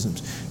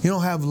baptisms. You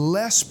don't have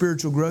less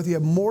spiritual growth, you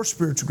have more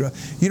spiritual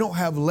growth. You don't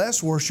have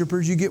less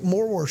worshipers, you get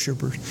more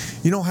worshipers.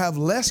 You don't have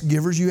less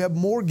givers, you have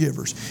more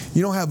givers.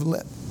 You don't have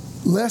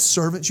less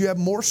servants, you have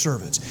more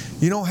servants.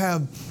 You don't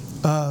have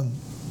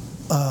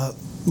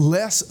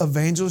less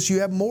evangelists, you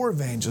have more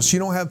evangelists. You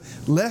don't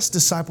have less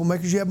disciple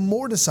makers, you have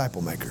more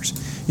disciple makers.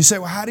 You say,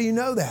 well, how do you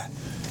know that?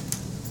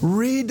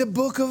 Read the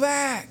book of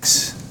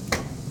Acts.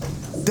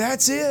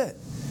 That's it.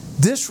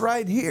 This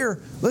right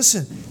here,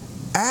 listen,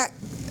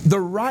 the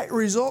right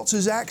results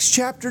is Acts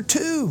chapter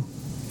 2.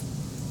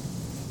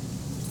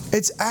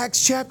 It's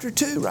Acts chapter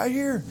 2 right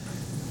here.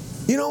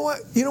 You know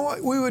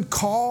what we would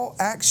call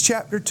Acts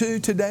chapter 2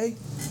 today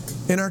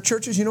in our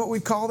churches? You know what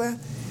we'd call that?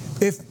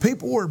 if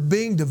people were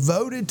being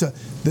devoted to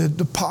the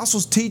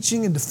apostles'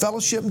 teaching and to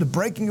fellowship and to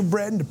breaking of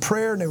bread and to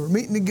prayer, and they were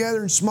meeting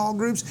together in small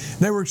groups,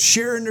 and they were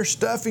sharing their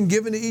stuff and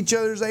giving to each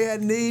other as they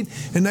had need,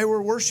 and they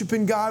were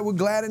worshiping God with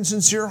glad and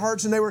sincere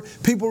hearts, and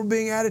people were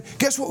being added.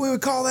 Guess what we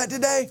would call that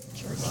today?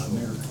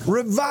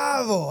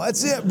 Revival.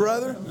 That's it,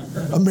 brother.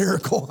 A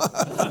miracle.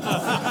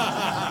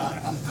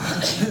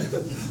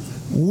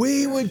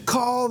 We would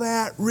call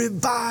that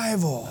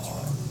revival.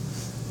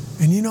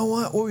 And you know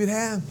what we'd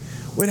have?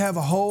 We'd have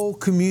a whole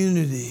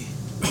community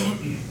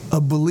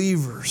of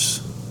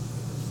believers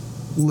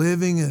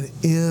living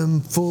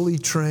an fully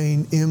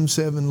trained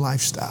M7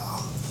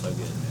 lifestyle.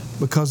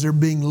 Because they're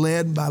being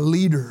led by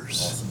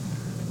leaders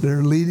that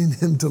are leading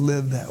them to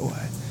live that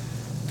way.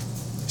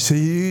 So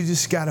you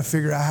just got to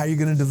figure out how you're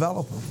going to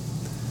develop them.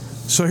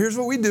 So here's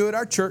what we do at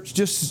our church.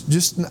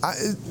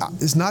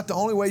 It's not the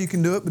only way you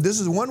can do it, but this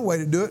is one way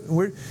to do it.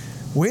 And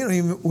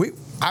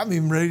I'm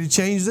even ready to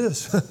change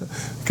this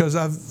because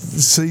I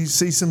see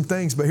some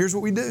things. But here's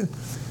what we do.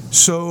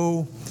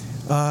 So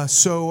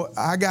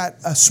I got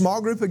a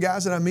small group of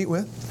guys that I meet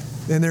with,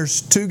 and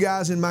there's 2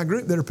 guys in my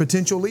group that are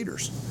potential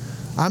leaders.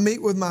 I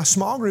meet with my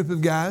small group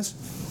of guys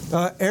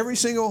every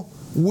single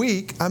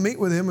week. I meet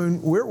with them,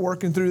 and we're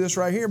working through this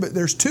right here. But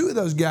there's 2 of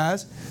those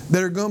guys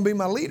that are going to be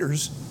my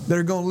leaders that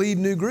are going to lead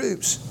new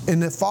groups in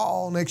the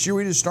fall next year.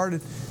 We just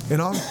started in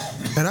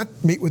August, and I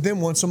meet with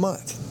them once a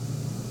month.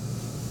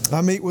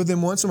 I meet with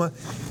them once a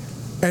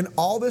month. And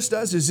all this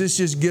does is this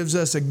just gives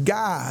us a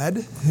guide.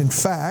 In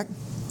fact,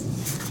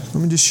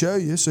 let me just show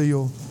you so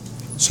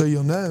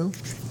you'll know.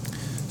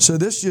 So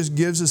this just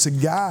gives us a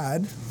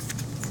guide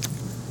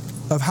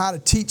of how to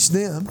teach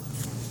them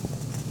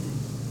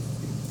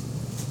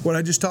what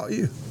I just taught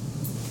you.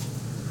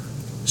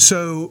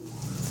 So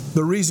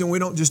the reason we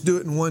don't just do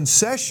it in one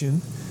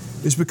session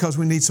is because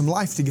we need some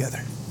life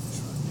together.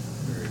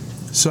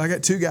 So I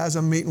got 2 guys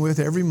I'm meeting with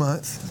every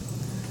month.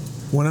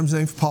 One of them's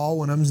name's Paul,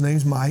 one of them's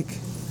name's Mike.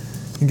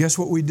 And guess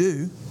what we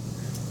do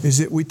is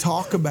that we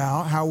talk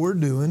about how we're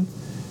doing,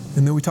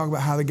 and then we talk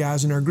about how the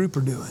guys in our group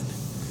are doing.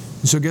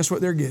 And so guess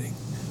what they're getting?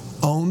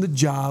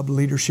 On-the-job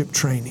leadership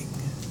training.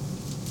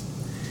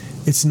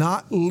 It's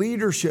not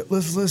leadership.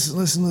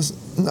 Listen.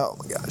 Oh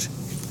my gosh.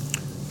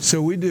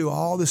 So we do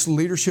all this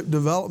leadership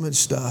development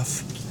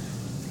stuff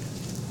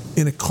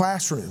in a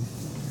classroom.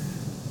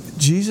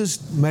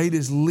 Jesus made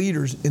his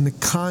leaders in the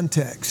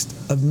context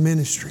of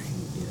ministry.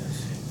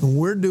 And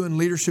we're doing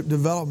leadership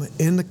development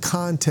in the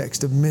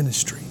context of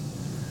ministry.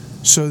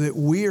 So that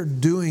we're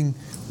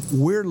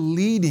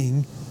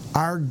leading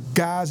our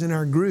guys in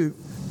our group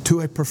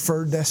to a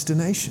preferred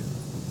destination.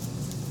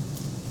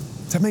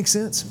 Does that make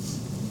sense?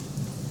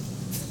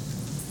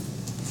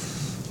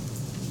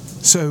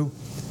 So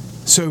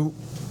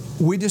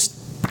we just,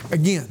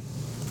 again,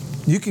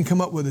 you can come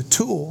up with a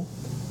tool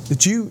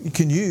that you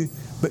can use,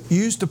 but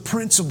use the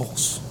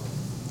principles.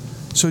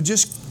 So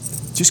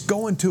just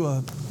going through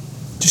a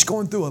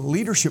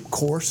leadership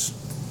course,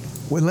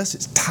 unless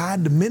it's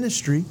tied to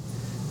ministry,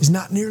 is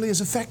not nearly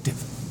as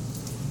effective.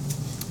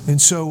 And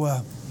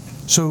so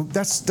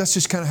that's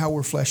just kind of how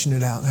we're fleshing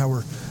it out and how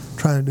we're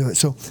trying to do it.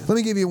 So let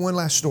me give you one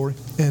last story,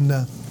 and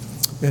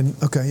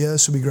okay, yeah,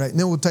 this will be great. And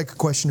then we'll take a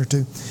question or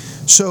two.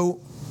 So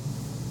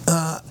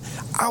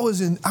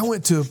I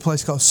went to a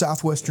place called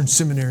Southwestern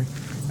Seminary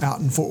out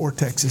in Fort Worth,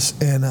 Texas,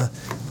 and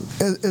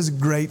it was a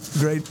great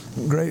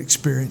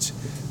experience.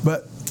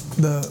 But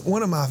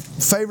one of my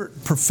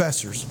favorite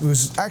professors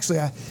was actually,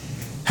 I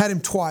had him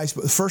twice,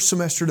 but the first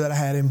semester that I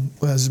had him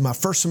was my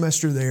first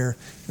semester there.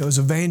 It was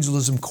an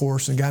evangelism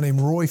course, and a guy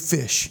named Roy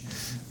Fish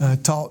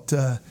taught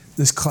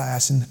this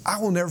class, and I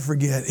will never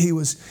forget. He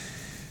was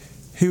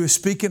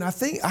speaking. I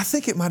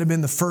think it might have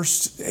been the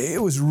first.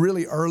 It was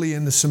really early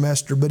in the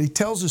semester, but he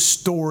tells a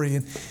story,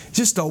 and it's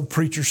just an old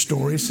preacher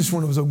story. It's just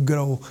one of those good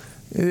old.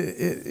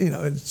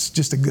 It's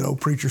just a good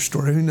old preacher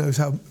story. Who knows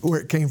where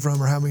it came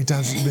from or how many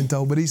times it's been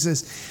told? But he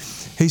says,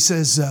 he's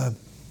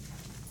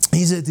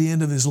at the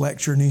end of his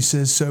lecture, and he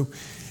says,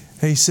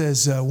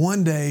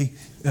 one day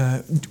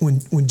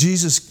when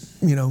Jesus,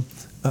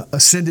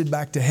 ascended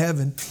back to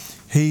heaven,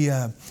 he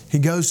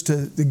goes to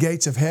the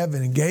gates of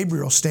heaven, and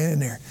Gabriel's standing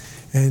there,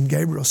 and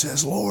Gabriel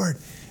says, "Lord,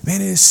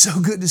 man, it is so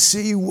good to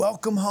see you.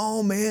 Welcome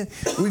home, man.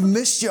 We've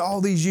missed you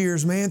all these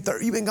years, man.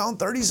 You've been gone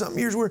 30-something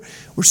years. We're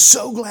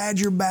so glad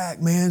you're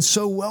back, man.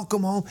 So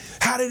welcome home.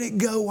 How did it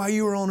go while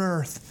you were on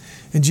earth?"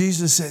 And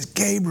Jesus says,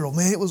 "Gabriel,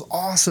 man, it was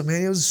awesome,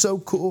 man. It was so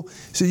cool."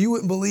 So you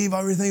wouldn't believe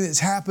everything that's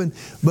happened,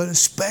 but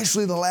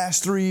especially the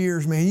last 3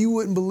 years, man. You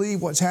wouldn't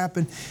believe what's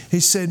happened. He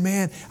said,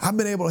 "Man, I've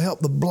been able to help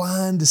the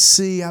blind to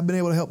see. I've been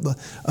able to help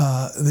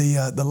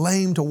the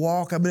lame to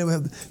walk. I've been able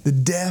to help the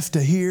deaf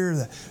to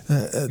hear,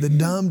 the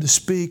dumb to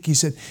speak." He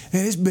said,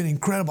 "Man, it's been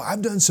incredible.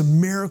 I've done some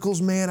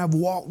miracles, man. I've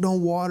walked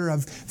on water.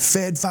 I've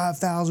fed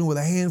 5,000 with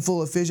a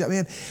handful of fish.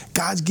 Man,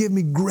 God's given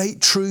me great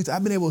truth.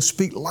 I've been able to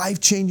speak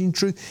life-changing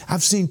truth.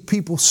 I've seen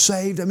people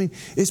saved. I mean,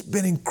 it's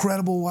been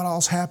incredible what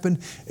all's happened,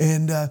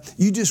 and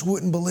you just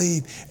wouldn't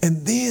believe."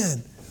 And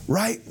then,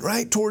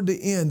 right toward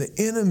the end, the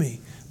enemy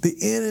The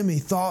enemy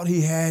thought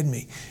he had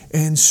me.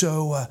 And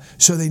so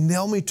they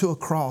nailed me to a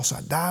cross.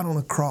 I died on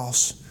a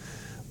cross.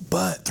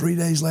 But 3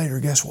 days later,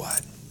 guess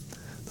what?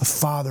 The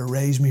Father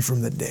raised me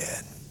from the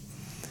dead.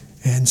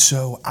 And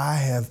so I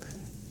have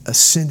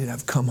ascended.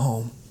 I've come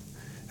home.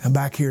 I'm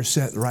back here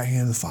set at the right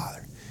hand of the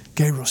Father.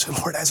 Gabriel said,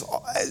 Lord,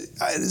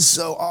 that is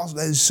so awesome.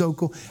 That is so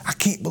cool. I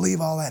can't believe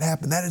all that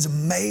happened. That is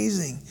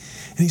amazing.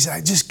 And he said,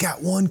 I just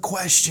got one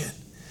question.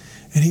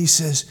 And he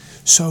says,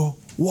 so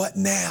what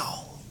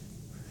now?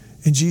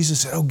 And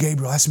Jesus said, oh,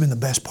 Gabriel, that's been the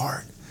best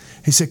part.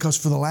 He said, because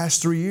for the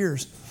last 3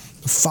 years,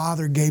 the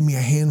Father gave me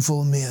a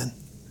handful of men.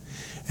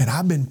 And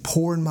I've been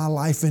pouring my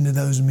life into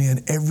those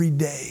men every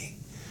day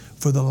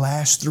for the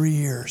last 3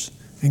 years.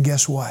 And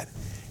guess what?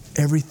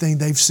 Everything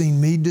they've seen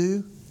me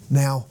do,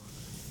 now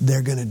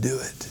they're going to do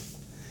it.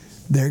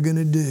 They're going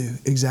to do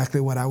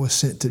exactly what I was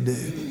sent to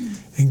do.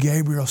 And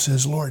Gabriel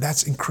says, Lord,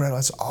 that's incredible.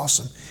 That's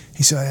awesome.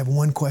 He said, I have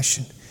one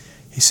question.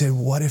 He said,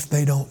 what if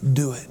they don't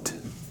do it?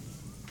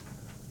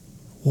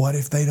 What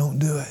if they don't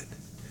do it?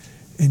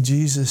 And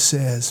Jesus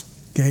says,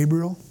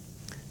 Gabriel,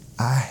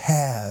 I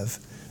have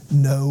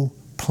no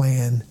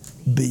plan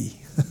B.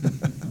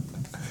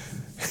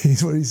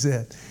 Here's what he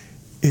said.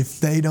 If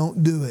they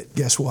don't do it,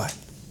 guess what?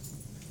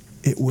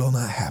 It will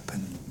not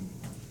happen.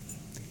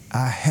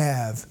 I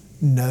have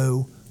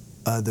no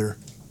other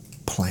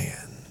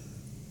plan.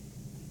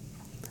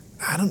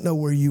 I don't know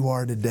where you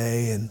are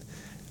today, and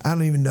I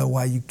don't even know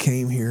why you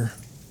came here.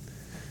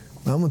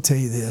 But I'm going to tell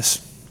you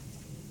this.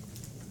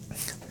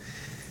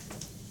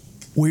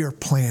 We are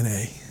plan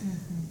A.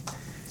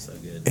 So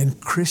good. And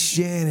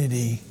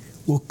Christianity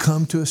will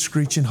come to a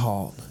screeching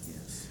halt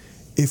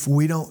if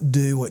we don't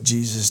do what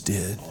Jesus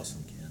did.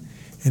 Awesome, Ken.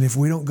 And if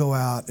we don't go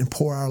out and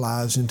pour our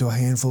lives into a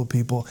handful of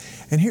people.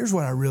 And here's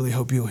what I really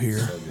hope you'll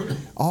hear.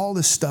 All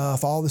this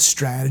stuff, all this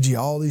strategy,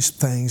 all these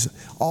things,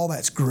 all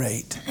that's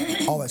great.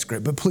 All that's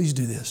great. But please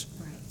do this.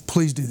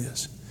 Please do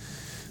this.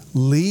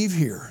 Leave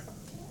here.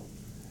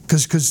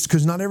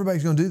 Because not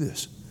everybody's going to do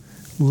this.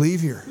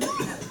 Leave here.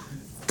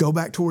 Go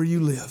back to where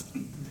you live.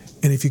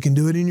 And if you can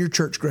do it in your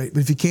church, great.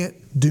 But if you can't,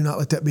 do not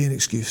let that be an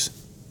excuse.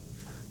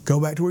 Go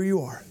back to where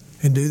you are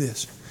and do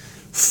this.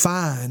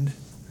 Find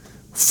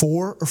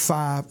 4 or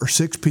 5 or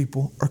 6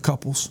 people or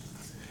couples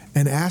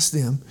and ask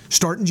them,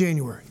 start in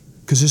January,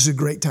 because this is a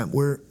great time.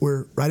 We're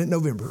right in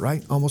November,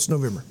 right? Almost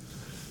November.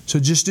 So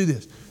just do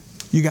this.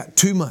 You got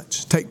 2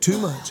 months. Take 2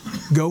 months.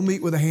 Go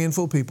meet with a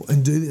handful of people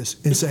and do this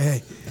and say,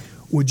 hey,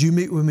 would you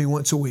meet with me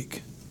once a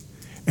week?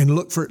 And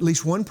look for at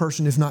least one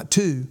person, if not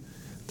 2,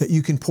 that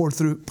you can pour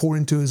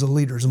into as a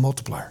leader, as a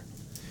multiplier.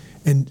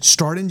 And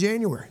start in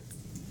January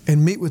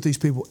and meet with these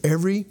people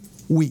every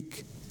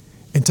week.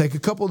 And take a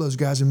couple of those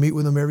guys and meet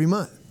with them every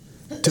month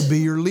to be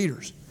your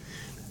leaders.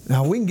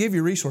 Now, we can give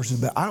you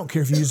resources, but I don't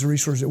care if you use the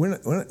resources.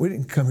 We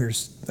didn't come here.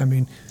 I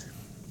mean,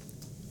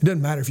 it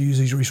doesn't matter if you use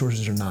these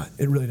resources or not.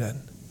 It really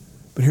doesn't.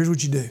 But here's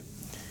what you do.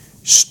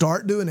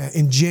 Start doing that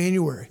in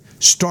January.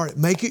 Start it.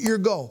 Make it your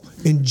goal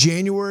in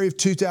January of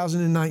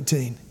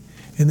 2019.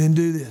 And then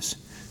do this.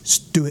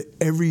 Just do it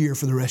every year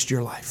for the rest of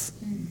your life.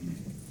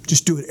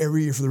 Just do it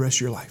every year for the rest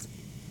of your life.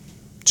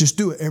 Just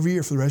do it every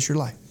year for the rest of your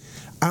life.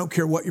 I don't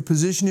care what your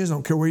position is. I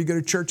don't care where you go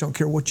to church. I don't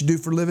care what you do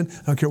for a living.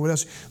 I don't care what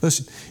else.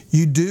 Listen,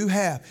 you do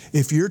have,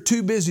 if you're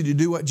too busy to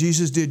do what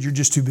Jesus did, you're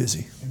just too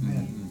busy.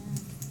 Amen.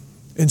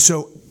 And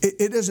so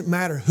it doesn't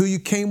matter who you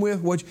came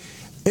with.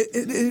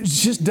 It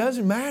just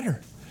doesn't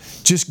matter.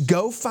 Just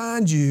go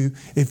find you.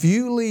 If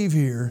you leave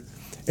here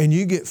and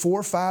you get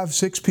 4, 5,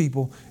 6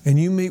 people and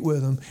you meet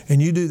with them and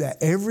you do that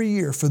every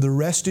year for the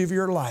rest of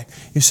your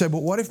life, you say,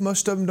 but what if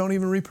most of them don't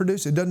even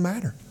reproduce? It doesn't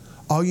matter.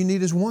 All you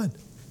need is one.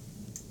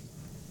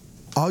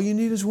 All you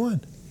need is one.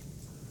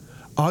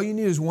 All you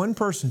need is one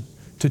person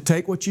to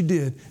take what you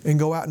did and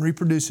go out and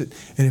reproduce it.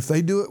 And if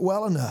they do it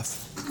well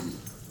enough,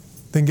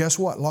 then guess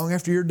what? Long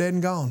after you're dead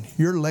and gone,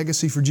 your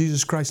legacy for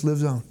Jesus Christ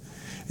lives on.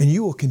 And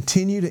you will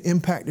continue to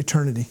impact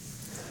eternity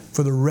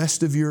for the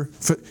rest of you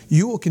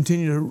will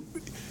continue to,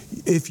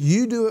 if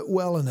you do it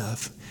well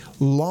enough,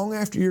 long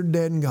after you're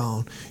dead and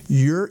gone,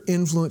 your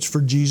influence for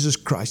Jesus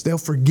Christ, they'll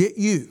forget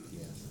you.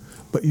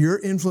 But your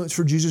influence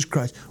for Jesus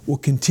Christ will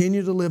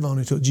continue to live on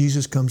until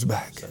Jesus comes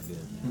back.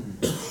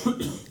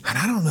 And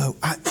I don't know.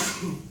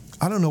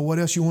 I don't know what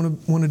else you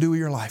want to do with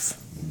your life.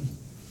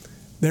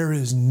 There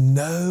is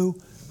no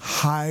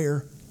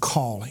higher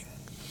calling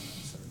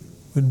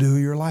to do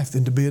with your life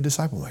than to be a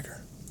disciple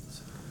maker.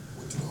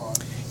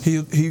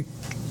 He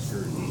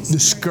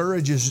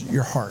discourages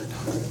your heart,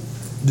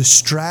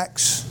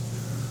 distracts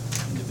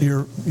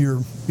your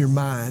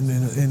mind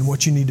and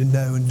what you need to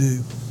know and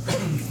do.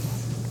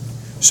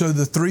 So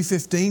the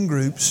 315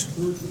 groups,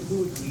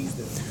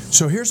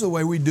 so here's the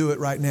way we do it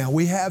right now.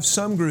 We have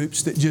some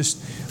groups that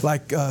just,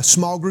 like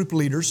small group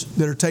leaders,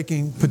 that are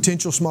taking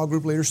potential small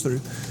group leaders through.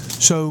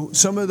 So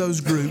some of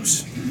those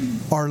groups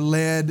are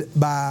led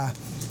by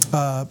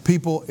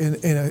people in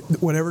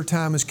whatever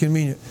time is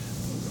convenient.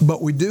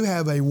 But we do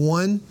have a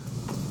once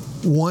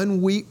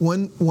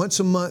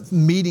a month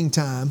meeting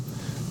time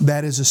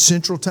that is a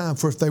central time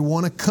for if they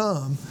want to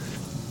come,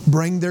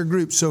 bring their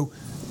group. So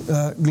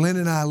Glenn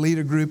and I lead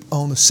a group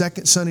on the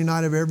second Sunday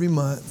night of every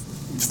month,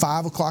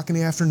 5 o'clock in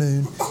the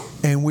afternoon,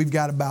 and we've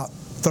got about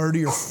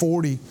 30 or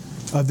 40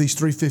 of these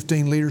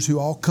 315 leaders who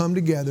all come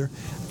together.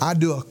 I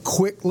do a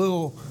quick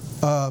little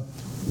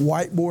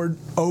whiteboard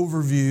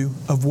overview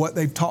of what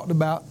they've talked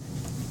about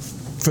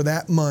for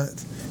that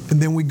month, and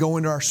then we go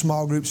into our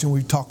small groups and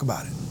we talk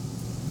about it.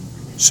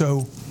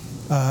 So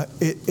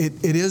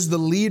it is the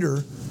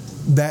leader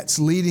that's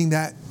leading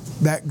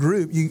that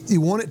group.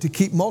 You want it to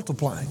keep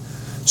multiplying.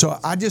 So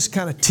I just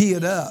kind of tee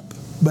it up,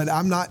 but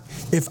I'm not.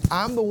 If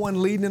I'm the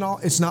one leading it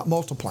all, it's not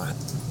multiplying.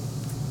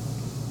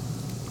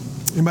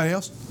 Anybody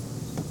else?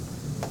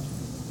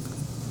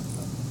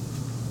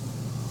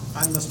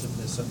 I must have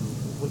missed something.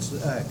 What's the,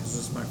 because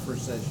this is my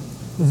first session.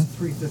 What's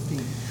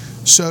 315?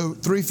 So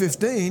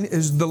 315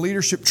 is the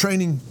leadership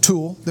training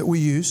tool that we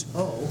use,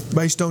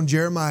 based on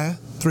Jeremiah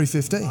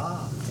 3:15.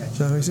 Ah, gotcha. Does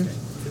that make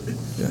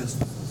sense?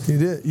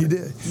 Yeah. You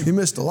did. You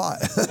missed a lot.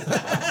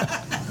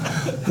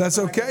 That's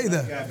okay,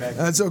 though.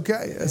 That's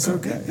okay. Yeah.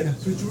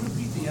 Could you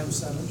repeat the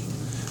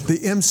M7? The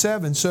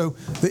M7. So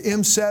the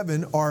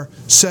M7 are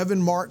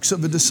 7 marks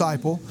of a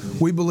disciple.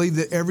 We believe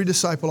that every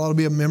disciple ought to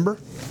be a member.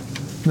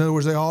 In other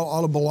words, they all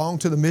ought to belong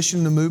to the mission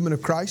and the movement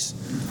of Christ.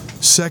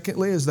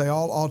 Secondly, is they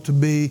all ought to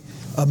be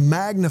a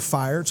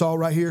magnifier. It's all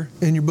right here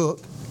in your book,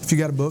 if you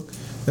got a book.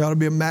 They ought to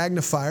be a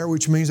magnifier,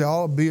 which means they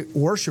all ought to be a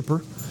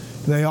worshiper.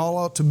 They all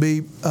ought to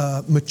be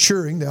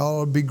maturing. They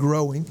all ought to be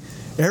growing.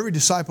 Every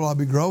disciple ought to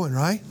be growing,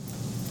 right?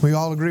 We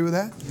all agree with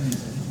that?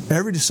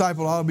 Every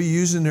disciple ought to be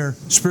using their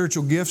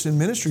spiritual gifts in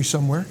ministry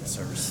somewhere.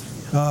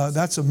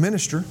 That's a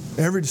minister.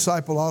 Every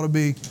disciple ought to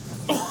be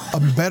a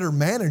better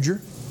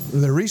manager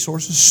of their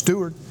resources,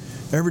 steward.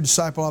 Every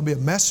disciple ought to be a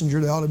messenger.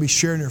 They ought to be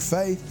sharing their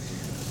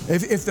faith.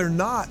 If they're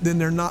not, then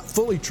they're not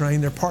fully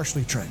trained. They're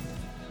partially trained.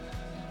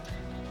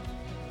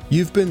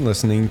 You've been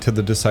listening to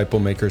the Disciple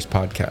Makers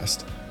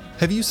podcast.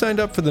 Have you signed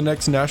up for the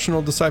next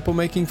National Disciple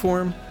Making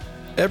Forum?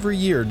 Every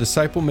year,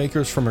 disciple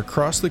makers from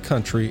across the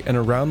country and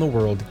around the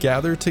world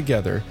gather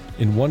together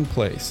in one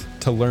place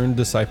to learn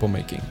disciple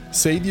making.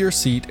 Save your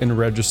seat and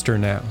register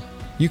now.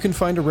 You can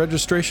find a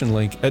registration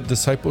link at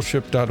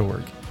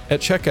discipleship.org. At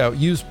checkout,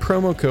 use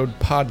promo code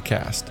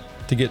PODCAST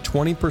to get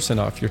 20%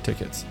 off your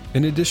tickets.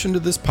 In addition to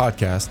this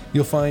podcast,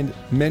 you'll find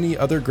many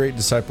other great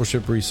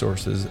discipleship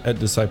resources at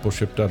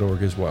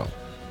discipleship.org as well.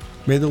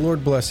 May the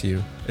Lord bless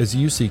you as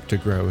you seek to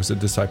grow as a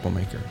disciple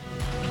maker.